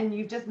 And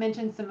you've just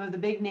mentioned some of the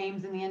big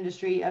names in the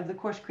industry of the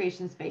course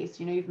creation space.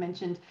 You've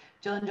mentioned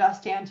Jill and Josh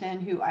Stanton,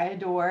 who I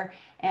adore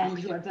and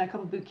who I've done a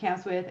couple boot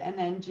camps with, and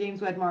then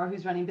James Wedmore,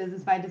 who's running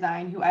Business by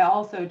Design, who I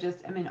also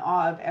just am in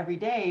awe of every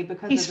day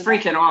because he's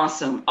freaking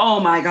awesome. Oh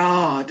my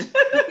God.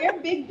 But they're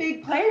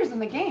big players in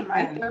the game,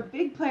 right? They're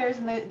big players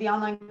in the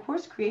online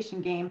course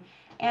creation game.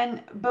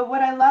 But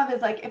what I love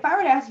is, like, if I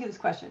were to ask you this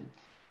question,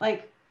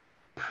 like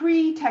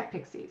pre-Tech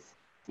Pixies,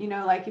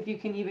 like if you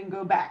can even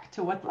go back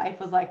to what life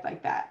was like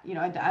that,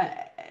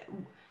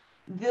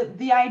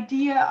 the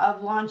idea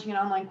of launching an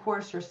online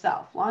course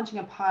yourself, launching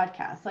a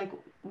podcast, like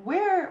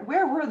where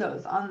were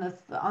those on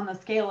the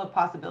scale of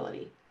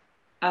possibility?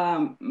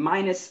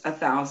 Minus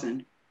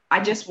 1,000. I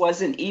just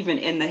wasn't even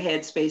in the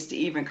headspace to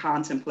even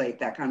contemplate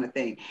that kind of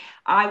thing.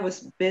 I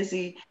was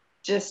busy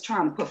just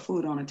trying to put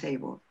food on the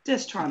table,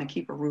 just trying to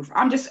keep a roof.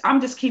 I'm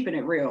just keeping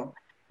it real,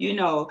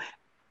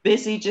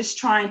 busy just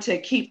trying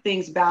to keep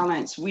things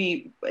balanced.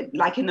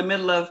 Like in the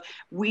middle of,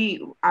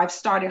 I've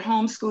started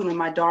homeschooling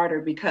my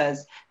daughter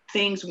because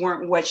things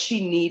weren't what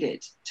she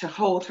needed to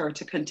hold her,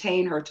 to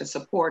contain her, to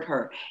support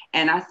her.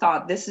 And I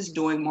thought, this is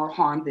doing more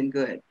harm than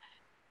good.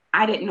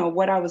 I didn't know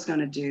what I was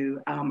going to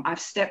do. I've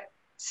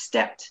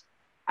stepped,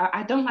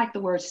 I don't like the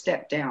word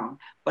step down,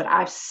 but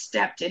I've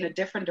stepped in a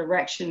different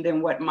direction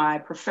than what my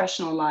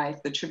professional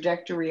life, the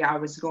trajectory I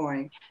was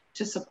going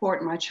to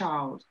support my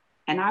child.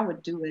 And I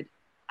would do it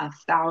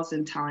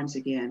 1,000 times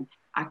again.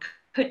 I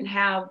couldn't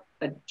have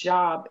a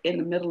job in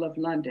the middle of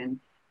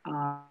London,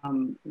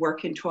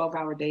 working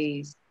 12-hour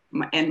days.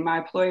 And my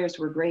employers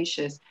were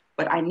gracious,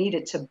 but I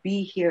needed to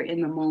be here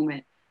in the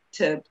moment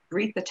to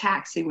greet the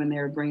taxi when they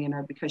were bringing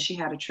her, because she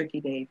had a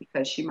tricky day,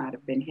 because she might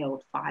have been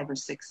held 5 or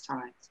 6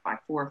 times by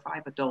 4 or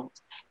 5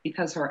 adults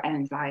because her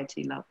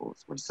anxiety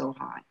levels were so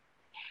high.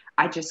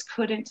 I just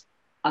couldn't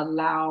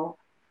allow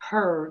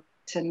her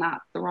to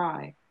not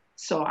thrive.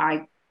 So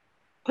I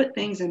put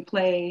things in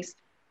place,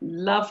 a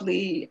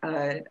lovely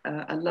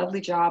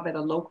job at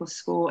a local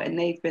school, and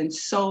they've been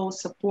so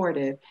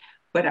supportive.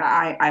 But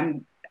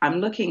I'm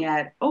looking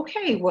at,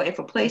 okay, well, if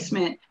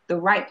the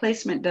right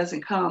placement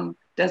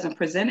doesn't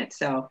present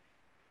itself,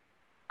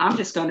 I'm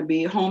just going to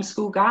be a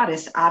homeschool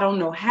goddess. I don't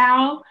know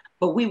how,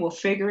 but we will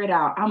figure it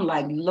out. I'm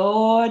like,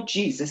 Lord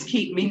Jesus,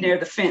 keep me near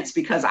the fence,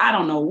 because I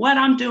don't know what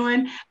I'm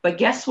doing. But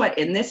guess what?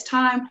 In this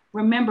time,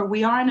 remember,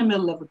 we are in the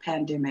middle of a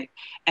pandemic,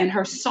 and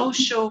her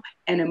social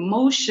and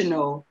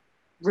emotional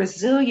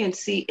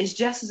resiliency is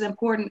just as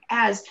important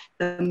as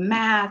the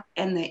math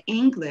and the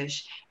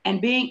English, and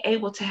being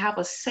able to have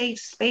a safe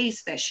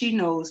space that she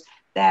knows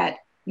that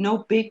no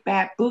big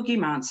bad boogie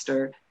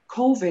monster,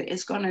 COVID,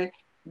 is going to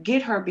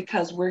get her,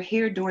 because we're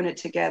here doing it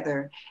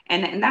together.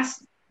 And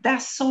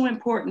That's so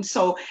important.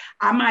 So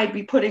I might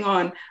be putting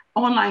on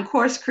online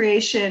course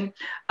creation,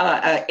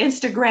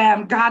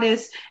 Instagram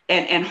goddess,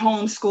 and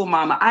homeschool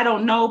mama. I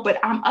don't know, but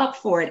I'm up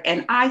for it.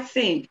 And I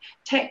think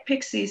Tech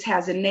Pixies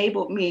has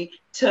enabled me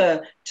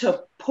to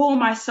pull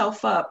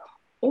myself up,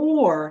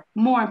 or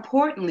more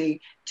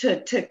importantly,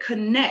 to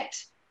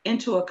connect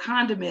into a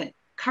condiment,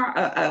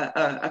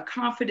 a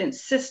confident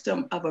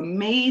system of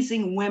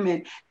amazing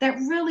women that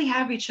really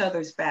have each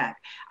other's back.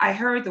 I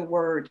heard the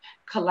word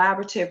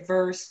collaborative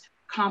versus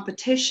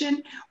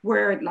competition,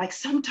 where like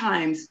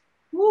sometimes,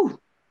 woo,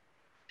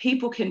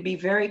 people can be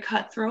very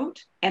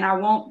cutthroat, and I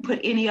won't put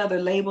any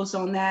other labels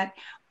on that,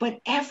 but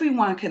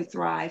everyone can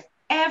thrive.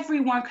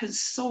 Everyone can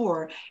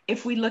soar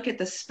if we look at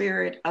the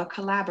spirit of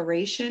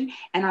collaboration.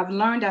 And I've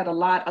learned that a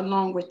lot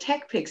along with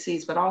Tech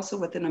Pixies, but also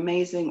with an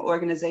amazing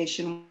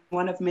organization,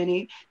 one of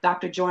many,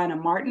 Dr. Joanna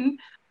Martin.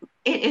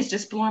 It is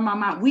just blowing my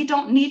mind. We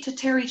don't need to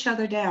tear each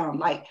other down.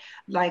 Like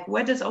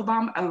what does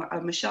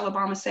Michelle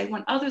Obama say?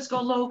 When others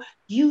go low,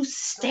 you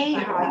stay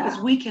high, because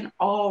we can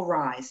all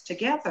rise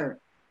together.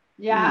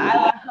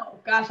 Yeah,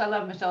 I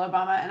love Michelle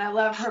Obama, and I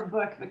love her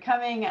book,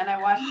 Becoming, and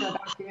I watched the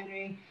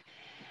documentary.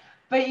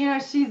 But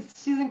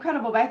she's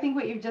incredible. But I think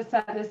what you've just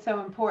said is so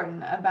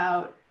important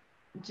about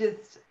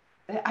just.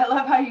 I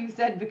love how you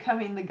said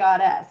becoming the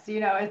goddess.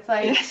 It's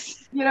like,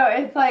 yes.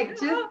 It's like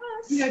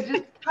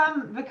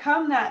just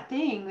become that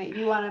thing that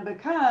you want to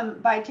become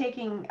by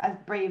taking a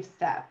brave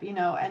step,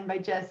 and by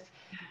just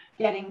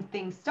getting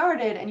things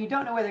started, and you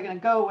don't know where they're going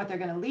to go, what they're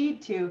going to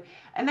lead to.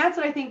 And that's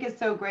what I think is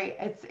so great.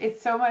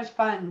 It's so much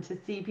fun to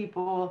see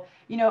people,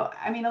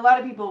 I mean, a lot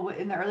of people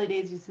in the early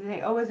days used to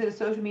say, oh, is it a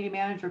social media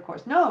manager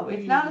course? No,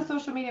 it's not a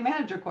social media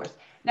manager course.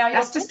 Now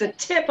that's just the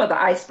tip of the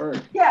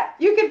iceberg. Yeah,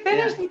 you can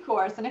finish the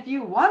course, and if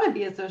you want to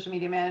be a social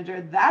media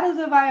manager, that is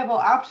a viable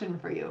option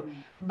for you.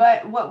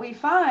 But what we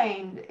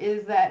find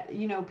is that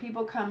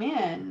people come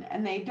in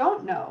and they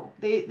don't know.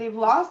 They've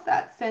lost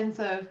that sense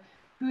of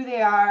who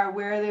they are,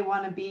 where they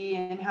want to be,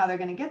 and how they're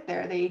going to get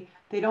there. They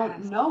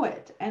don't know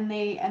it, and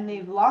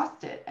they've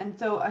lost it. And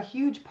so a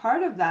huge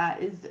part of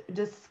that is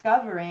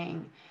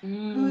discovering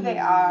who they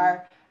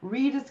are,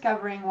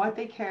 rediscovering what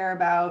they care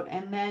about,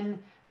 and then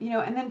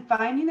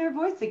finding their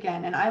voice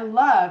again. And I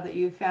love that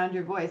you've found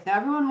your voice. Now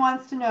everyone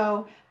wants to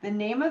know the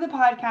name of the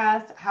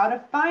podcast, how to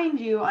find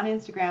you on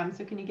Instagram.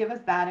 So can you give us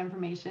that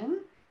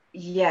information?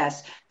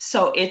 Yes.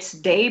 So it's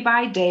Day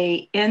by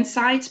Day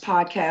Insights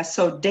podcast.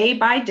 So Day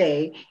by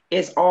Day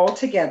is all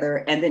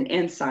together, and then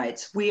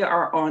Insights. We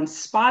are on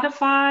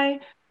Spotify.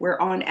 We're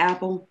on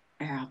Apple.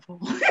 We're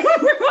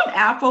on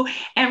Apple.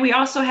 And we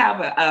also have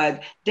a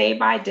Day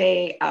by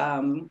Day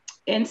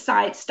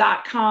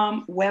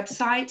insights.com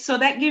website. So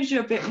that gives you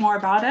a bit more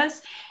about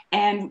us.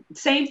 And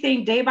same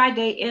thing, Day by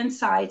Day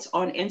Insights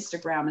on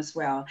Instagram as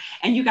well.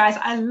 And you guys,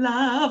 I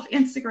love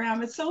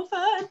Instagram. It's so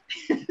fun.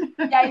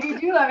 Yeah, you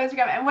do love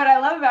Instagram. And what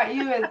I love about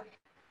you is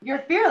you're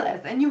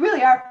fearless, and you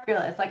really are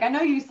fearless. Like, I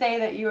know you say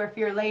that you are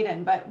fear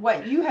laden, but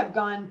what you have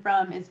gone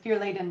from is fear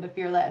laden to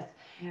fearless.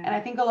 Yeah. And I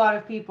think a lot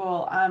of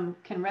people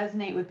can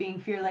resonate with being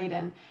fear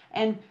laden.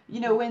 And,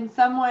 when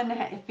someone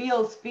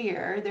feels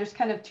fear, there's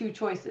kind of two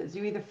choices.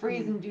 You either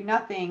freeze and do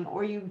nothing,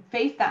 or you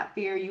face that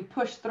fear, you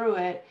push through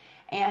it,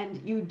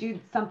 and you do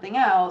something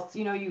else.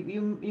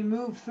 You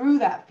move through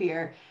that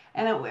fear.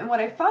 And what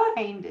I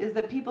find is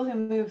that people who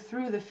move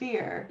through the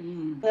fear,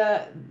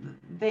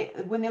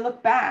 when they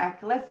look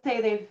back, let's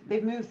say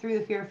they've moved through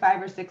the fear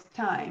 5 or 6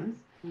 times.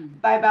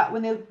 By about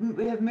when they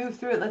have moved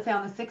through it, let's say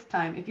on the 6th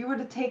time, if you were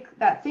to take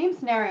that same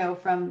scenario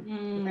from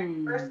the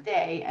very first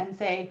day and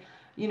say,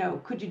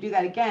 could you do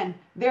that again?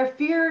 Their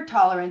fear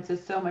tolerance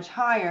is so much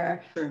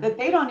higher that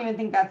they don't even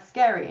think that's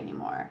scary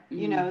anymore.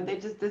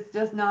 It's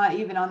just not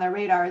even on their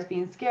radar as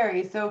being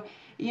scary. So,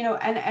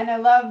 and I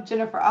love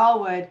Jennifer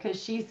Allwood,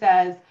 because she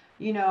says,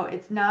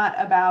 it's not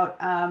about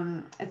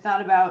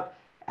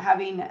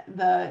having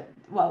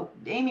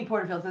Amy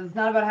Porterfield says it's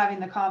not about having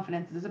the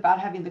confidence, it's about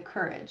having the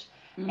courage.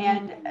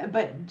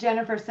 But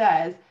Jennifer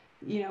says,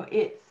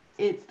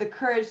 it's the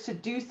courage to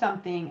do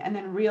something and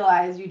then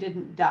realize you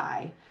didn't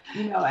die.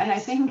 And I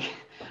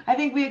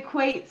think we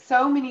equate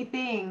so many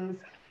things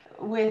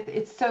with,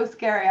 it's so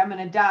scary, I'm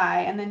going to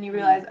die. And then you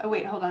realize, oh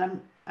wait, hold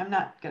on, I'm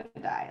not going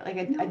to die. Like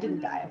I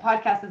didn't die. A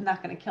podcast is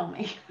not going to kill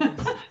me.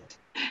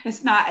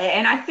 It's not.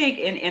 And I think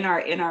in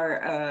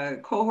our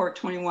cohort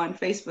 21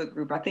 Facebook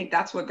group, I think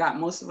that's what got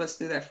most of us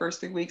through that first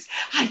 3 weeks.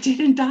 I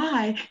didn't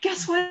die.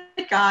 Guess what,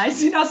 guys?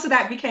 So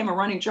that became a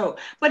running joke.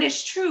 But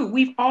it's true.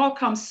 We've all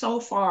come so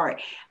far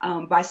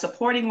by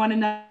supporting one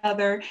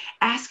another,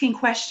 asking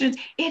questions.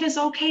 It is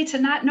okay to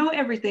not know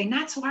everything.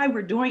 That's why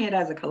we're doing it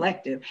as a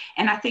collective.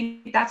 And I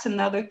think that's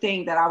another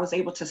thing that I was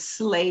able to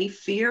slay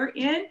fear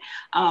in,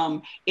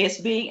 is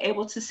being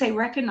able to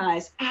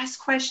recognize, ask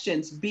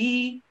questions,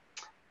 be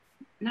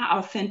not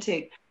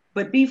authentic,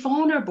 but be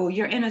vulnerable.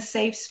 You're in a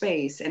safe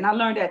space. And I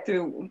learned that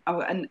through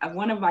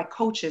one of my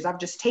coaches. I've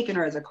just taken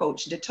her as a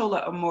coach,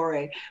 Detola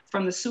Amore,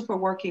 from the Super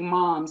Working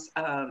Moms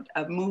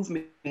of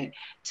movement,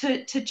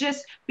 to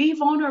just be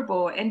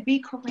vulnerable and be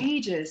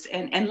courageous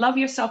and love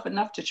yourself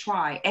enough to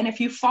try. And if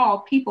you fall,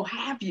 people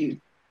have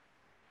you.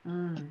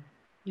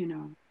 You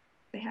know,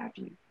 they have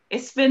you.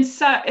 It's been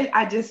so.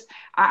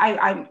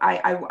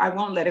 I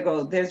won't let it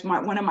go. There's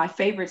one of my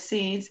favorite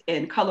scenes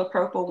in Color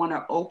Purple, one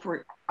of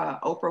Oprah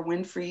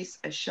Winfrey's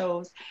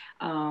shows,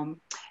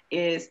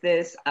 is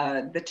this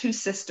the two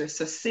sisters,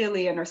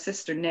 Cecilia and her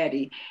sister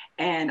Nettie.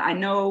 And I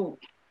know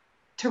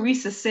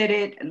Teresa said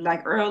it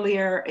like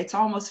earlier, it's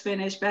almost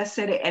finished. Beth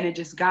said it, and it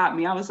just got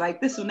me. I was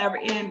like, this will never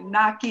end.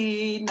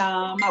 Naki,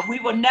 Nama. We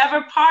will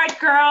never part,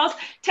 girls.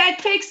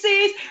 Tech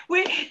Pixies,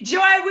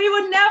 Joy, we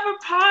will never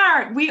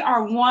part. We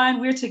are one,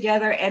 we're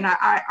together. And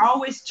I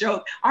always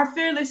joke, our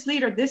fearless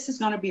leader, this is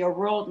going to be a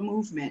world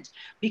movement,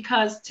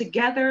 because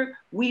together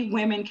we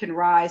women can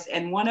rise.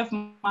 And one of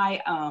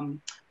my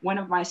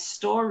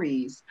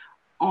stories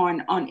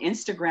on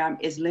Instagram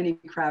is Lenny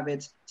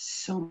Kravitz,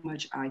 so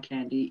much eye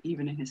candy,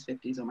 even in his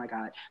 50s, oh my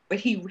God. But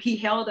he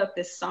held up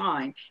this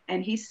sign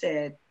and he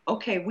said,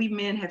 okay, we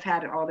men have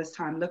had it all this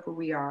time. Look where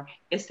we are.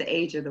 It's the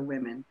age of the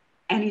women.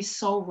 And he's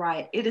so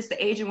right. It is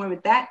the age of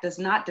women. That does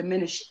not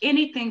diminish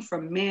anything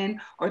from men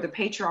or the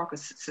patriarchal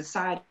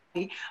society.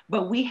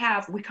 But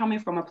we're coming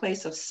from a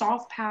place of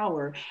soft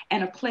power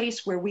and a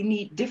place where we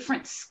need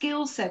different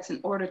skill sets in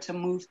order to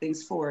move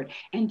things forward.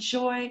 And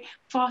Joy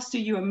Foster,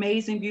 you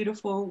amazing,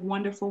 beautiful,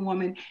 wonderful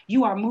woman,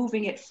 you are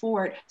moving it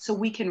forward so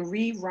we can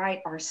rewrite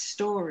our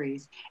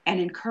stories and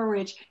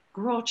encourage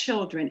grow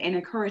children and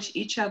encourage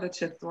each other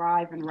to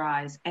thrive and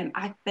rise. And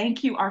I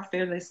thank you, our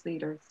fearless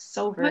leader,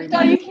 so very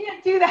Michelle, much. you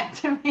can't do that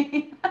to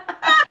me.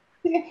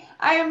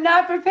 I am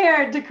not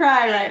prepared to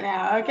cry right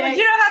now, okay?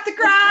 You don't have to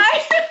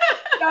cry.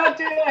 Don't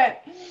do it.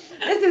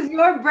 This is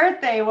your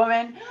birthday,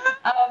 woman.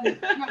 I mean,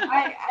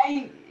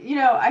 I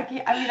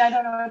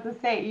don't know what to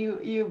say.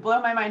 You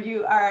blow my mind.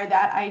 You are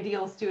that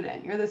ideal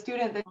student. You're the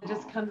student that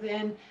just comes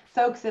in,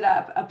 soaks it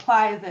up,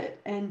 applies it,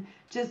 and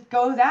just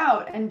goes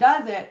out and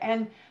does it.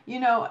 And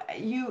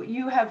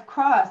you have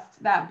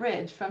crossed that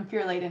bridge from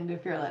fear laden to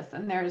fearless,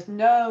 and there's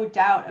no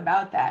doubt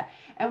about that.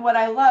 And what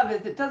I love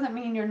is it doesn't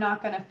mean you're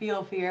not going to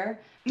feel fear,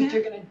 but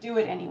you're going to do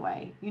it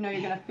anyway. You're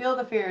going to feel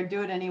the fear,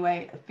 do it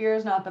anyway. Fear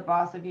is not the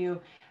boss of you,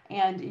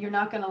 and you're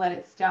not going to let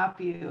it stop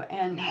you.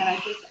 And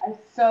I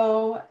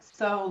so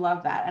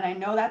love that. And I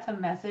know that's a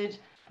message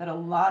that a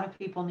lot of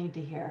people need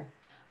to hear.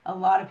 A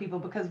lot of people,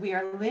 because we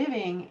are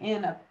living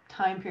in a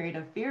time period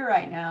of fear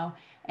right now,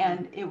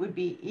 and it would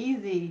be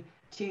easy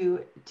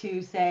to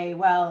say,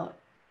 well,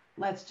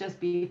 let's just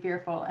be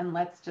fearful and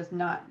let's just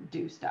not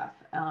do stuff.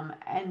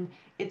 And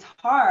it's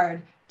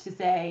hard to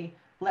say,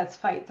 let's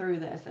fight through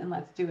this and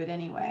let's do it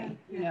anyway.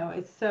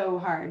 It's so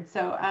hard.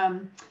 So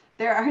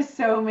there are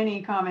so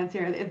many comments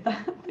here.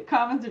 The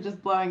comments are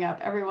just blowing up.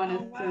 Everyone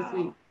is so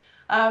sweet.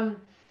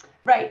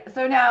 Right.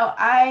 So now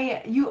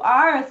you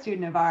are a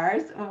student of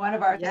ours, one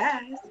of our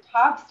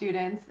top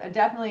students,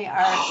 definitely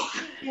our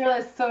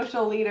fearless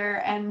social leader.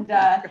 And,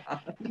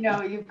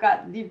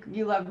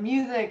 you love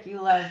music,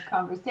 you love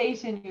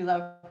conversation, you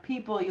love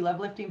people, you love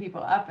lifting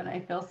people up. And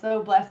I feel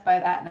so blessed by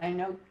that. And I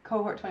know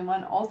Cohort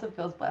 21 also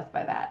feels blessed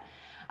by that.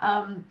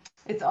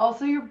 It's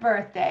also your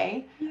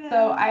birthday.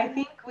 So I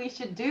think we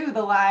should do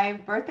the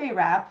live birthday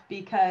rap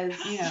because,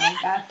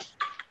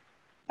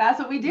 that's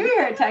what we do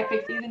here at Tech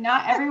Pixies, and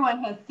not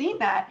everyone has seen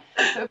that.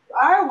 So if you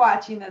are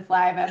watching this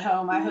live at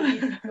home, I hope you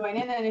can join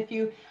in. And if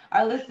you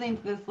are listening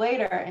to this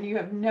later and you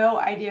have no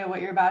idea what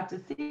you're about to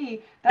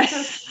see,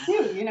 that's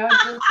okay too.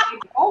 Just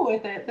go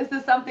with it. This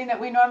is something that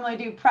we normally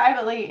do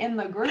privately in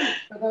the group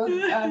for those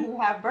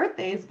who have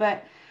birthdays.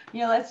 But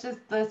let's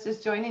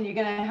just join in. You're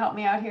gonna help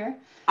me out here?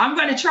 I'm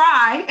gonna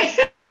try.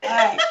 All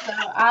right, so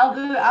I'll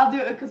do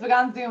it because we're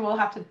on Zoom. We'll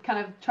have to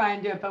kind of try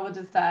and do it, but we'll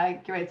just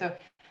get ready. So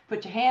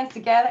put your hands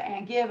together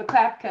and give a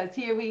clap, because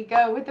here we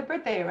go with the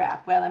birthday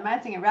rap. Well, I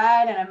might sing it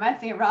right and I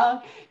might sing it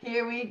wrong.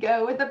 Here we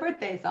go with the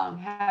birthday song.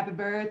 Happy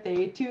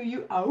birthday to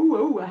you.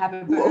 Oh,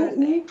 happy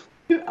birthday.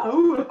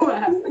 Oh,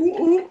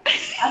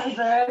 happy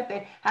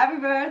birthday. Happy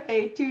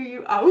birthday to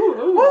you.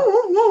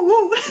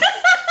 Oh.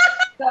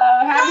 So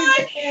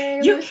happy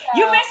birthday, you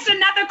missed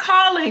another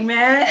calling,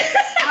 man.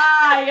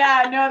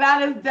 No,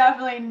 that is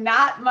definitely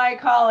not my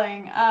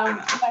calling.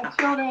 My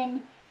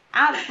children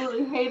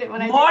absolutely hate it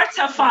when I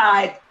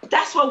mortified.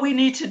 That's what we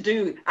need to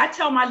do. I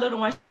tell my little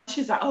one,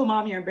 she's like, oh,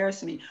 Mom, you're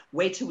embarrassing me.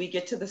 Wait till we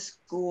get to the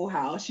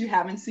schoolhouse. You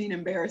haven't seen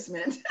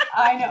embarrassment.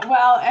 I know.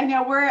 Well, I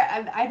know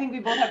I think we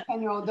both have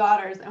 10-year-old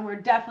daughters, and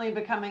we're definitely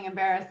becoming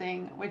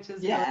embarrassing, which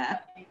is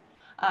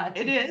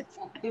it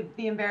is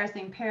the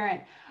embarrassing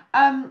parent.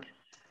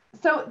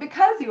 So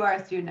because you are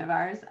a student of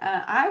ours,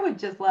 I would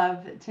just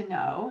love to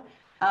know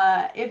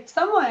if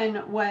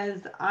someone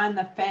was on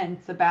the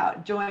fence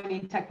about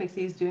joining Tech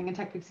Pixies, doing a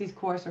Tech Pixies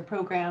course or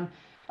program,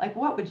 like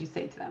what would you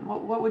say to them?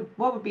 What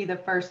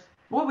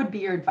would be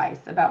your advice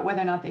about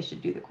whether or not they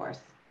should do the course?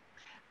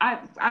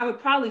 I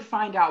would probably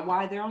find out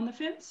why they're on the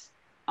fence.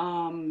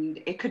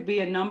 It could be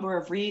a number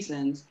of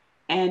reasons.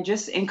 And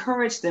just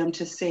encourage them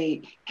to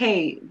say,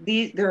 hey,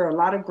 there are a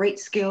lot of great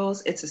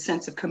skills. It's a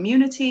sense of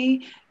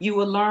community. You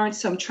will learn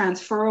some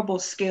transferable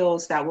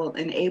skills that will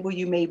enable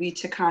you maybe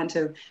to kind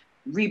of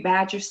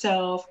rebadge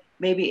yourself,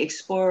 maybe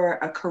explore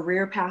a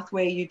career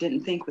pathway you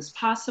didn't think was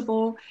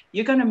possible.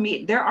 You're going to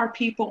meet, there are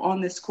people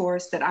on this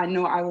course that I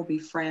know I will be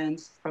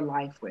friends for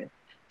life with.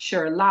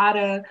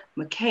 Charlotta,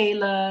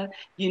 Michaela,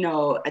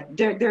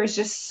 there's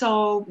just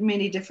so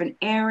many different,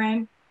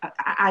 Aaron.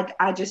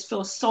 I just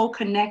feel so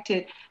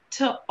connected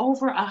to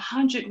over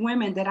 100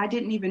 women that I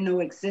didn't even know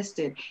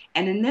existed.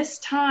 And in this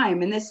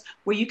time,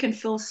 where you can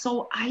feel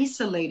so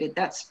isolated,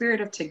 that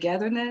spirit of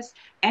togetherness,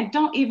 and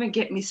don't even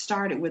get me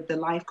started with the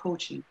life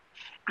coaching.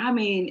 I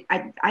mean,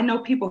 I know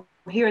people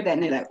hear that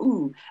and they're like,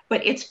 ooh,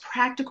 but it's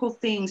practical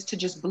things to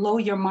just blow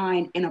your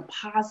mind in a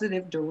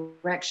positive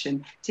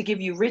direction, to give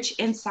you rich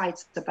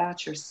insights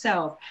about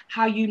yourself,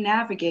 how you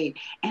navigate.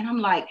 And I'm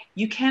like,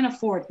 you can't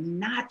afford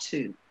not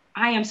to.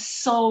 I am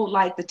so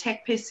like the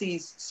Tech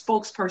Pixies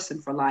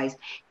spokesperson for life.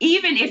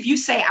 Even if you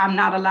say I'm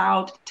not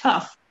allowed,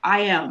 tough,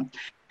 I am.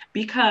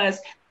 Because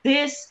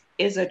this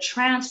is a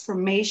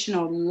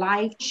transformational,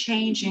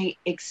 life-changing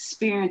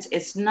experience.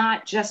 It's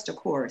not just a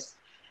course.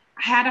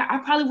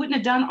 I probably wouldn't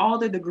have done all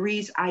the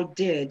degrees I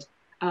did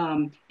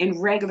in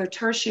regular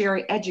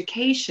tertiary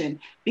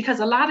education, because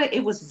a lot of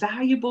it was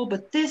valuable,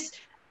 but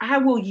I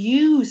will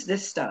use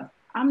this stuff.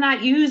 I'm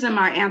not using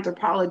my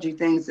anthropology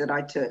things that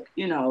I took,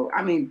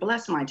 I mean,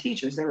 bless my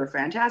teachers, they were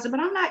fantastic, but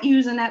I'm not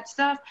using that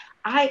stuff.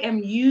 I am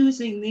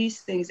using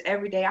these things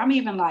every day. I'm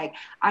even like,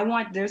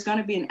 there's going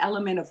to be an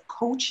element of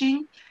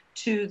coaching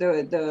to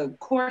the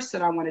course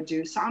that I want to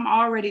do. So I'm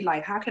already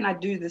like, how can I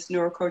do this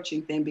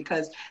neurocoaching thing?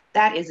 Because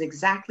that is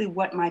exactly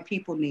what my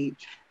people need.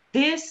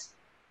 This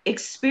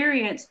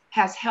experience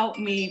has helped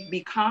me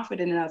be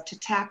confident enough to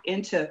tap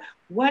into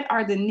what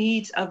are the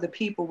needs of the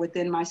people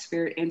within my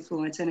spirit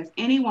influence. And if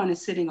anyone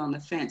is sitting on the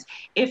fence,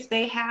 if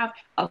they have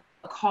a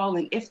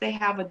calling, if they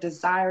have a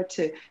desire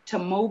to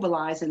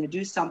mobilize and to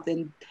do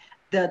something,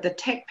 the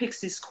Tech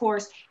Pixies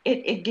course,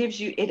 it gives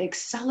you, it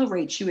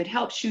accelerates you, it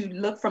helps you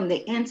look from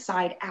the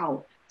inside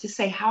out to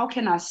say, how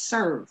can I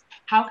serve?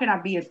 How can I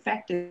be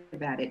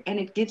effective at it? And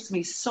it gives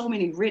me so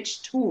many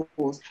rich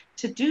tools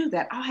to do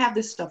that. I'll have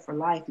this stuff for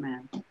life,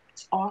 man.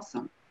 It's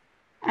awesome.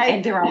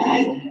 And there are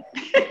people.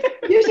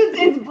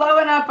 It's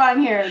blowing up on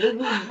here. This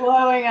is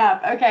blowing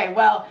up. Okay,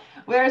 well,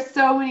 there are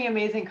so many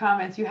amazing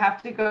comments. You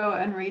have to go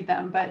and read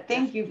them. But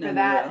thank you for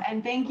that.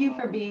 And thank you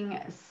for being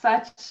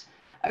such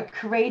a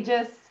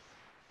courageous,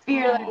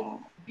 fearless,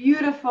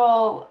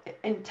 beautiful,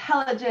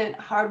 intelligent,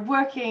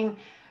 hardworking,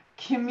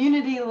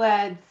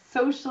 community-led,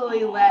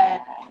 socially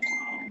led,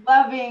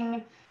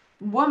 loving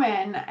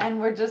woman. And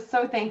we're just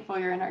so thankful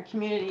you're in our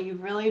community.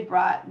 You've really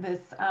brought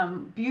this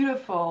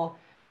beautiful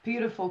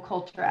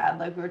culture ad.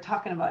 Like we were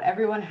talking about,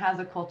 everyone has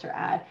a culture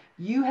ad.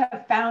 You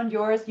have found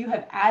yours, you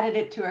have added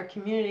it to our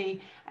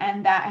community,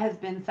 and that has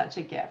been such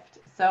a gift.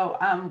 So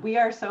we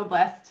are so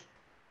blessed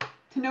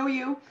to know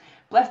you,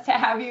 blessed to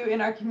have you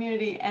in our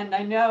community, and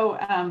I know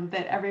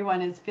that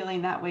everyone is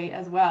feeling that way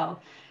as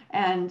well.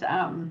 And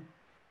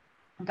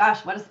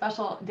gosh, what a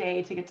special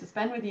day to get to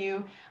spend with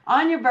you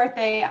on your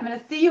birthday. I'm going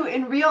to see you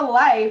in real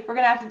life. We're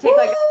going to have to take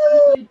like a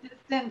socially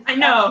distance. I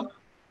know.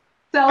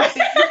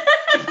 Selfie.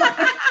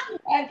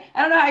 I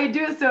don't know how you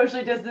do a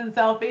socially distanced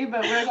selfie,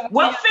 but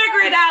we'll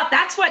figure it out.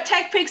 That's what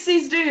Tech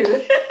Pixies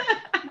do.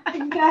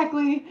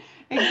 Exactly.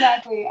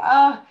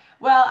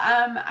 Well,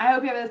 I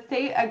hope you have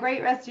a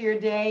great rest of your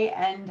day,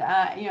 and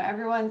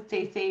everyone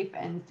stay safe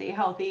and stay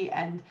healthy,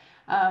 and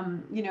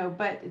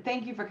but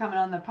thank you for coming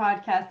on the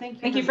podcast.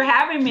 Thank you for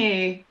having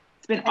me.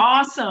 It's been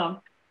awesome.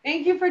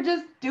 Thank you for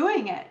just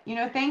doing it.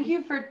 Thank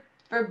you for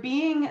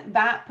being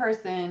that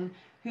person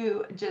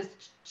who just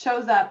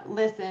shows up,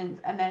 listens,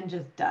 and then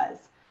just does.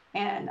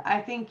 And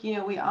I think,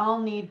 we all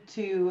need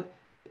to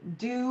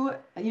do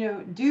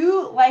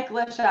like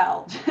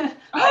Lachelle.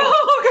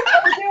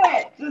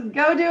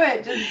 Go do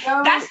it. Just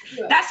go.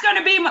 That's going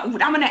to be, I'm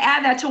going to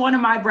add that to one of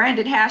my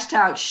branded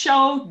hashtags.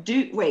 Show,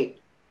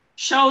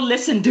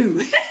 listen,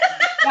 do.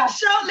 Yeah.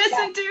 Show,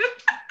 listen, do.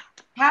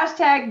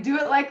 Hashtag do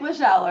it like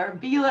Lachelle, or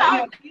be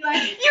like, you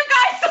guys.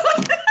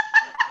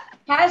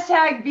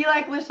 Hashtag be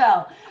like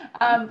Lachelle.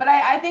 But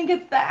I think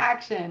it's the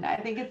action. I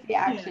think it's the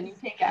action. Yes.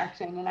 You take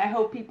action. And I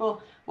hope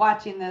people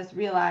watching this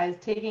realize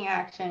taking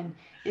action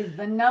is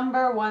the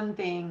number one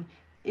thing.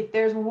 If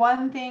there's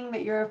one thing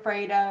that you're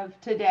afraid of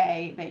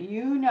today, that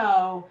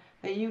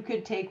that you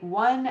could take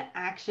one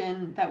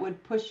action that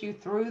would push you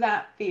through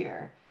that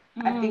fear,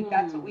 I think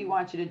that's what we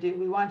want you to do.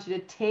 We want you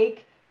to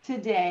take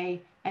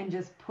today and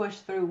just push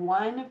through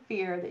one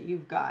fear that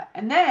you've got.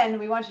 And then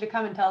we want you to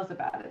come and tell us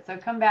about it. So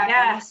come back.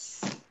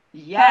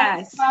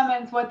 Yes.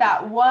 Comments what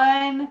that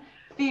one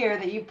fear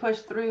that you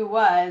pushed through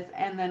was,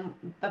 and then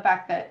the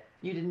fact that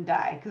you didn't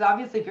die. Because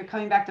obviously, if you're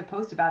coming back to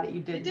post about it, you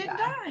didn't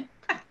die.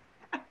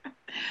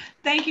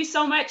 Thank you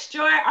so much,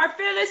 Joy, our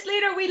fearless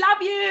leader. We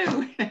love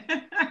you.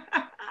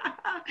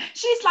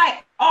 She's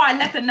like, oh, I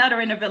left the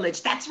nutter in the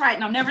village. That's right,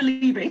 and I'm never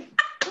leaving.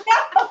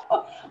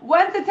 No.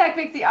 Once a tech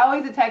pixie,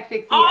 always a tech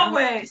pixie.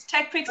 Always.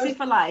 Tech pixie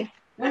for life.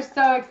 We're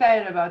so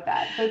excited about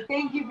that. So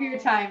thank you for your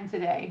time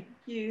today.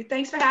 Thank you.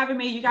 Thanks for having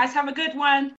me. You guys have a good one.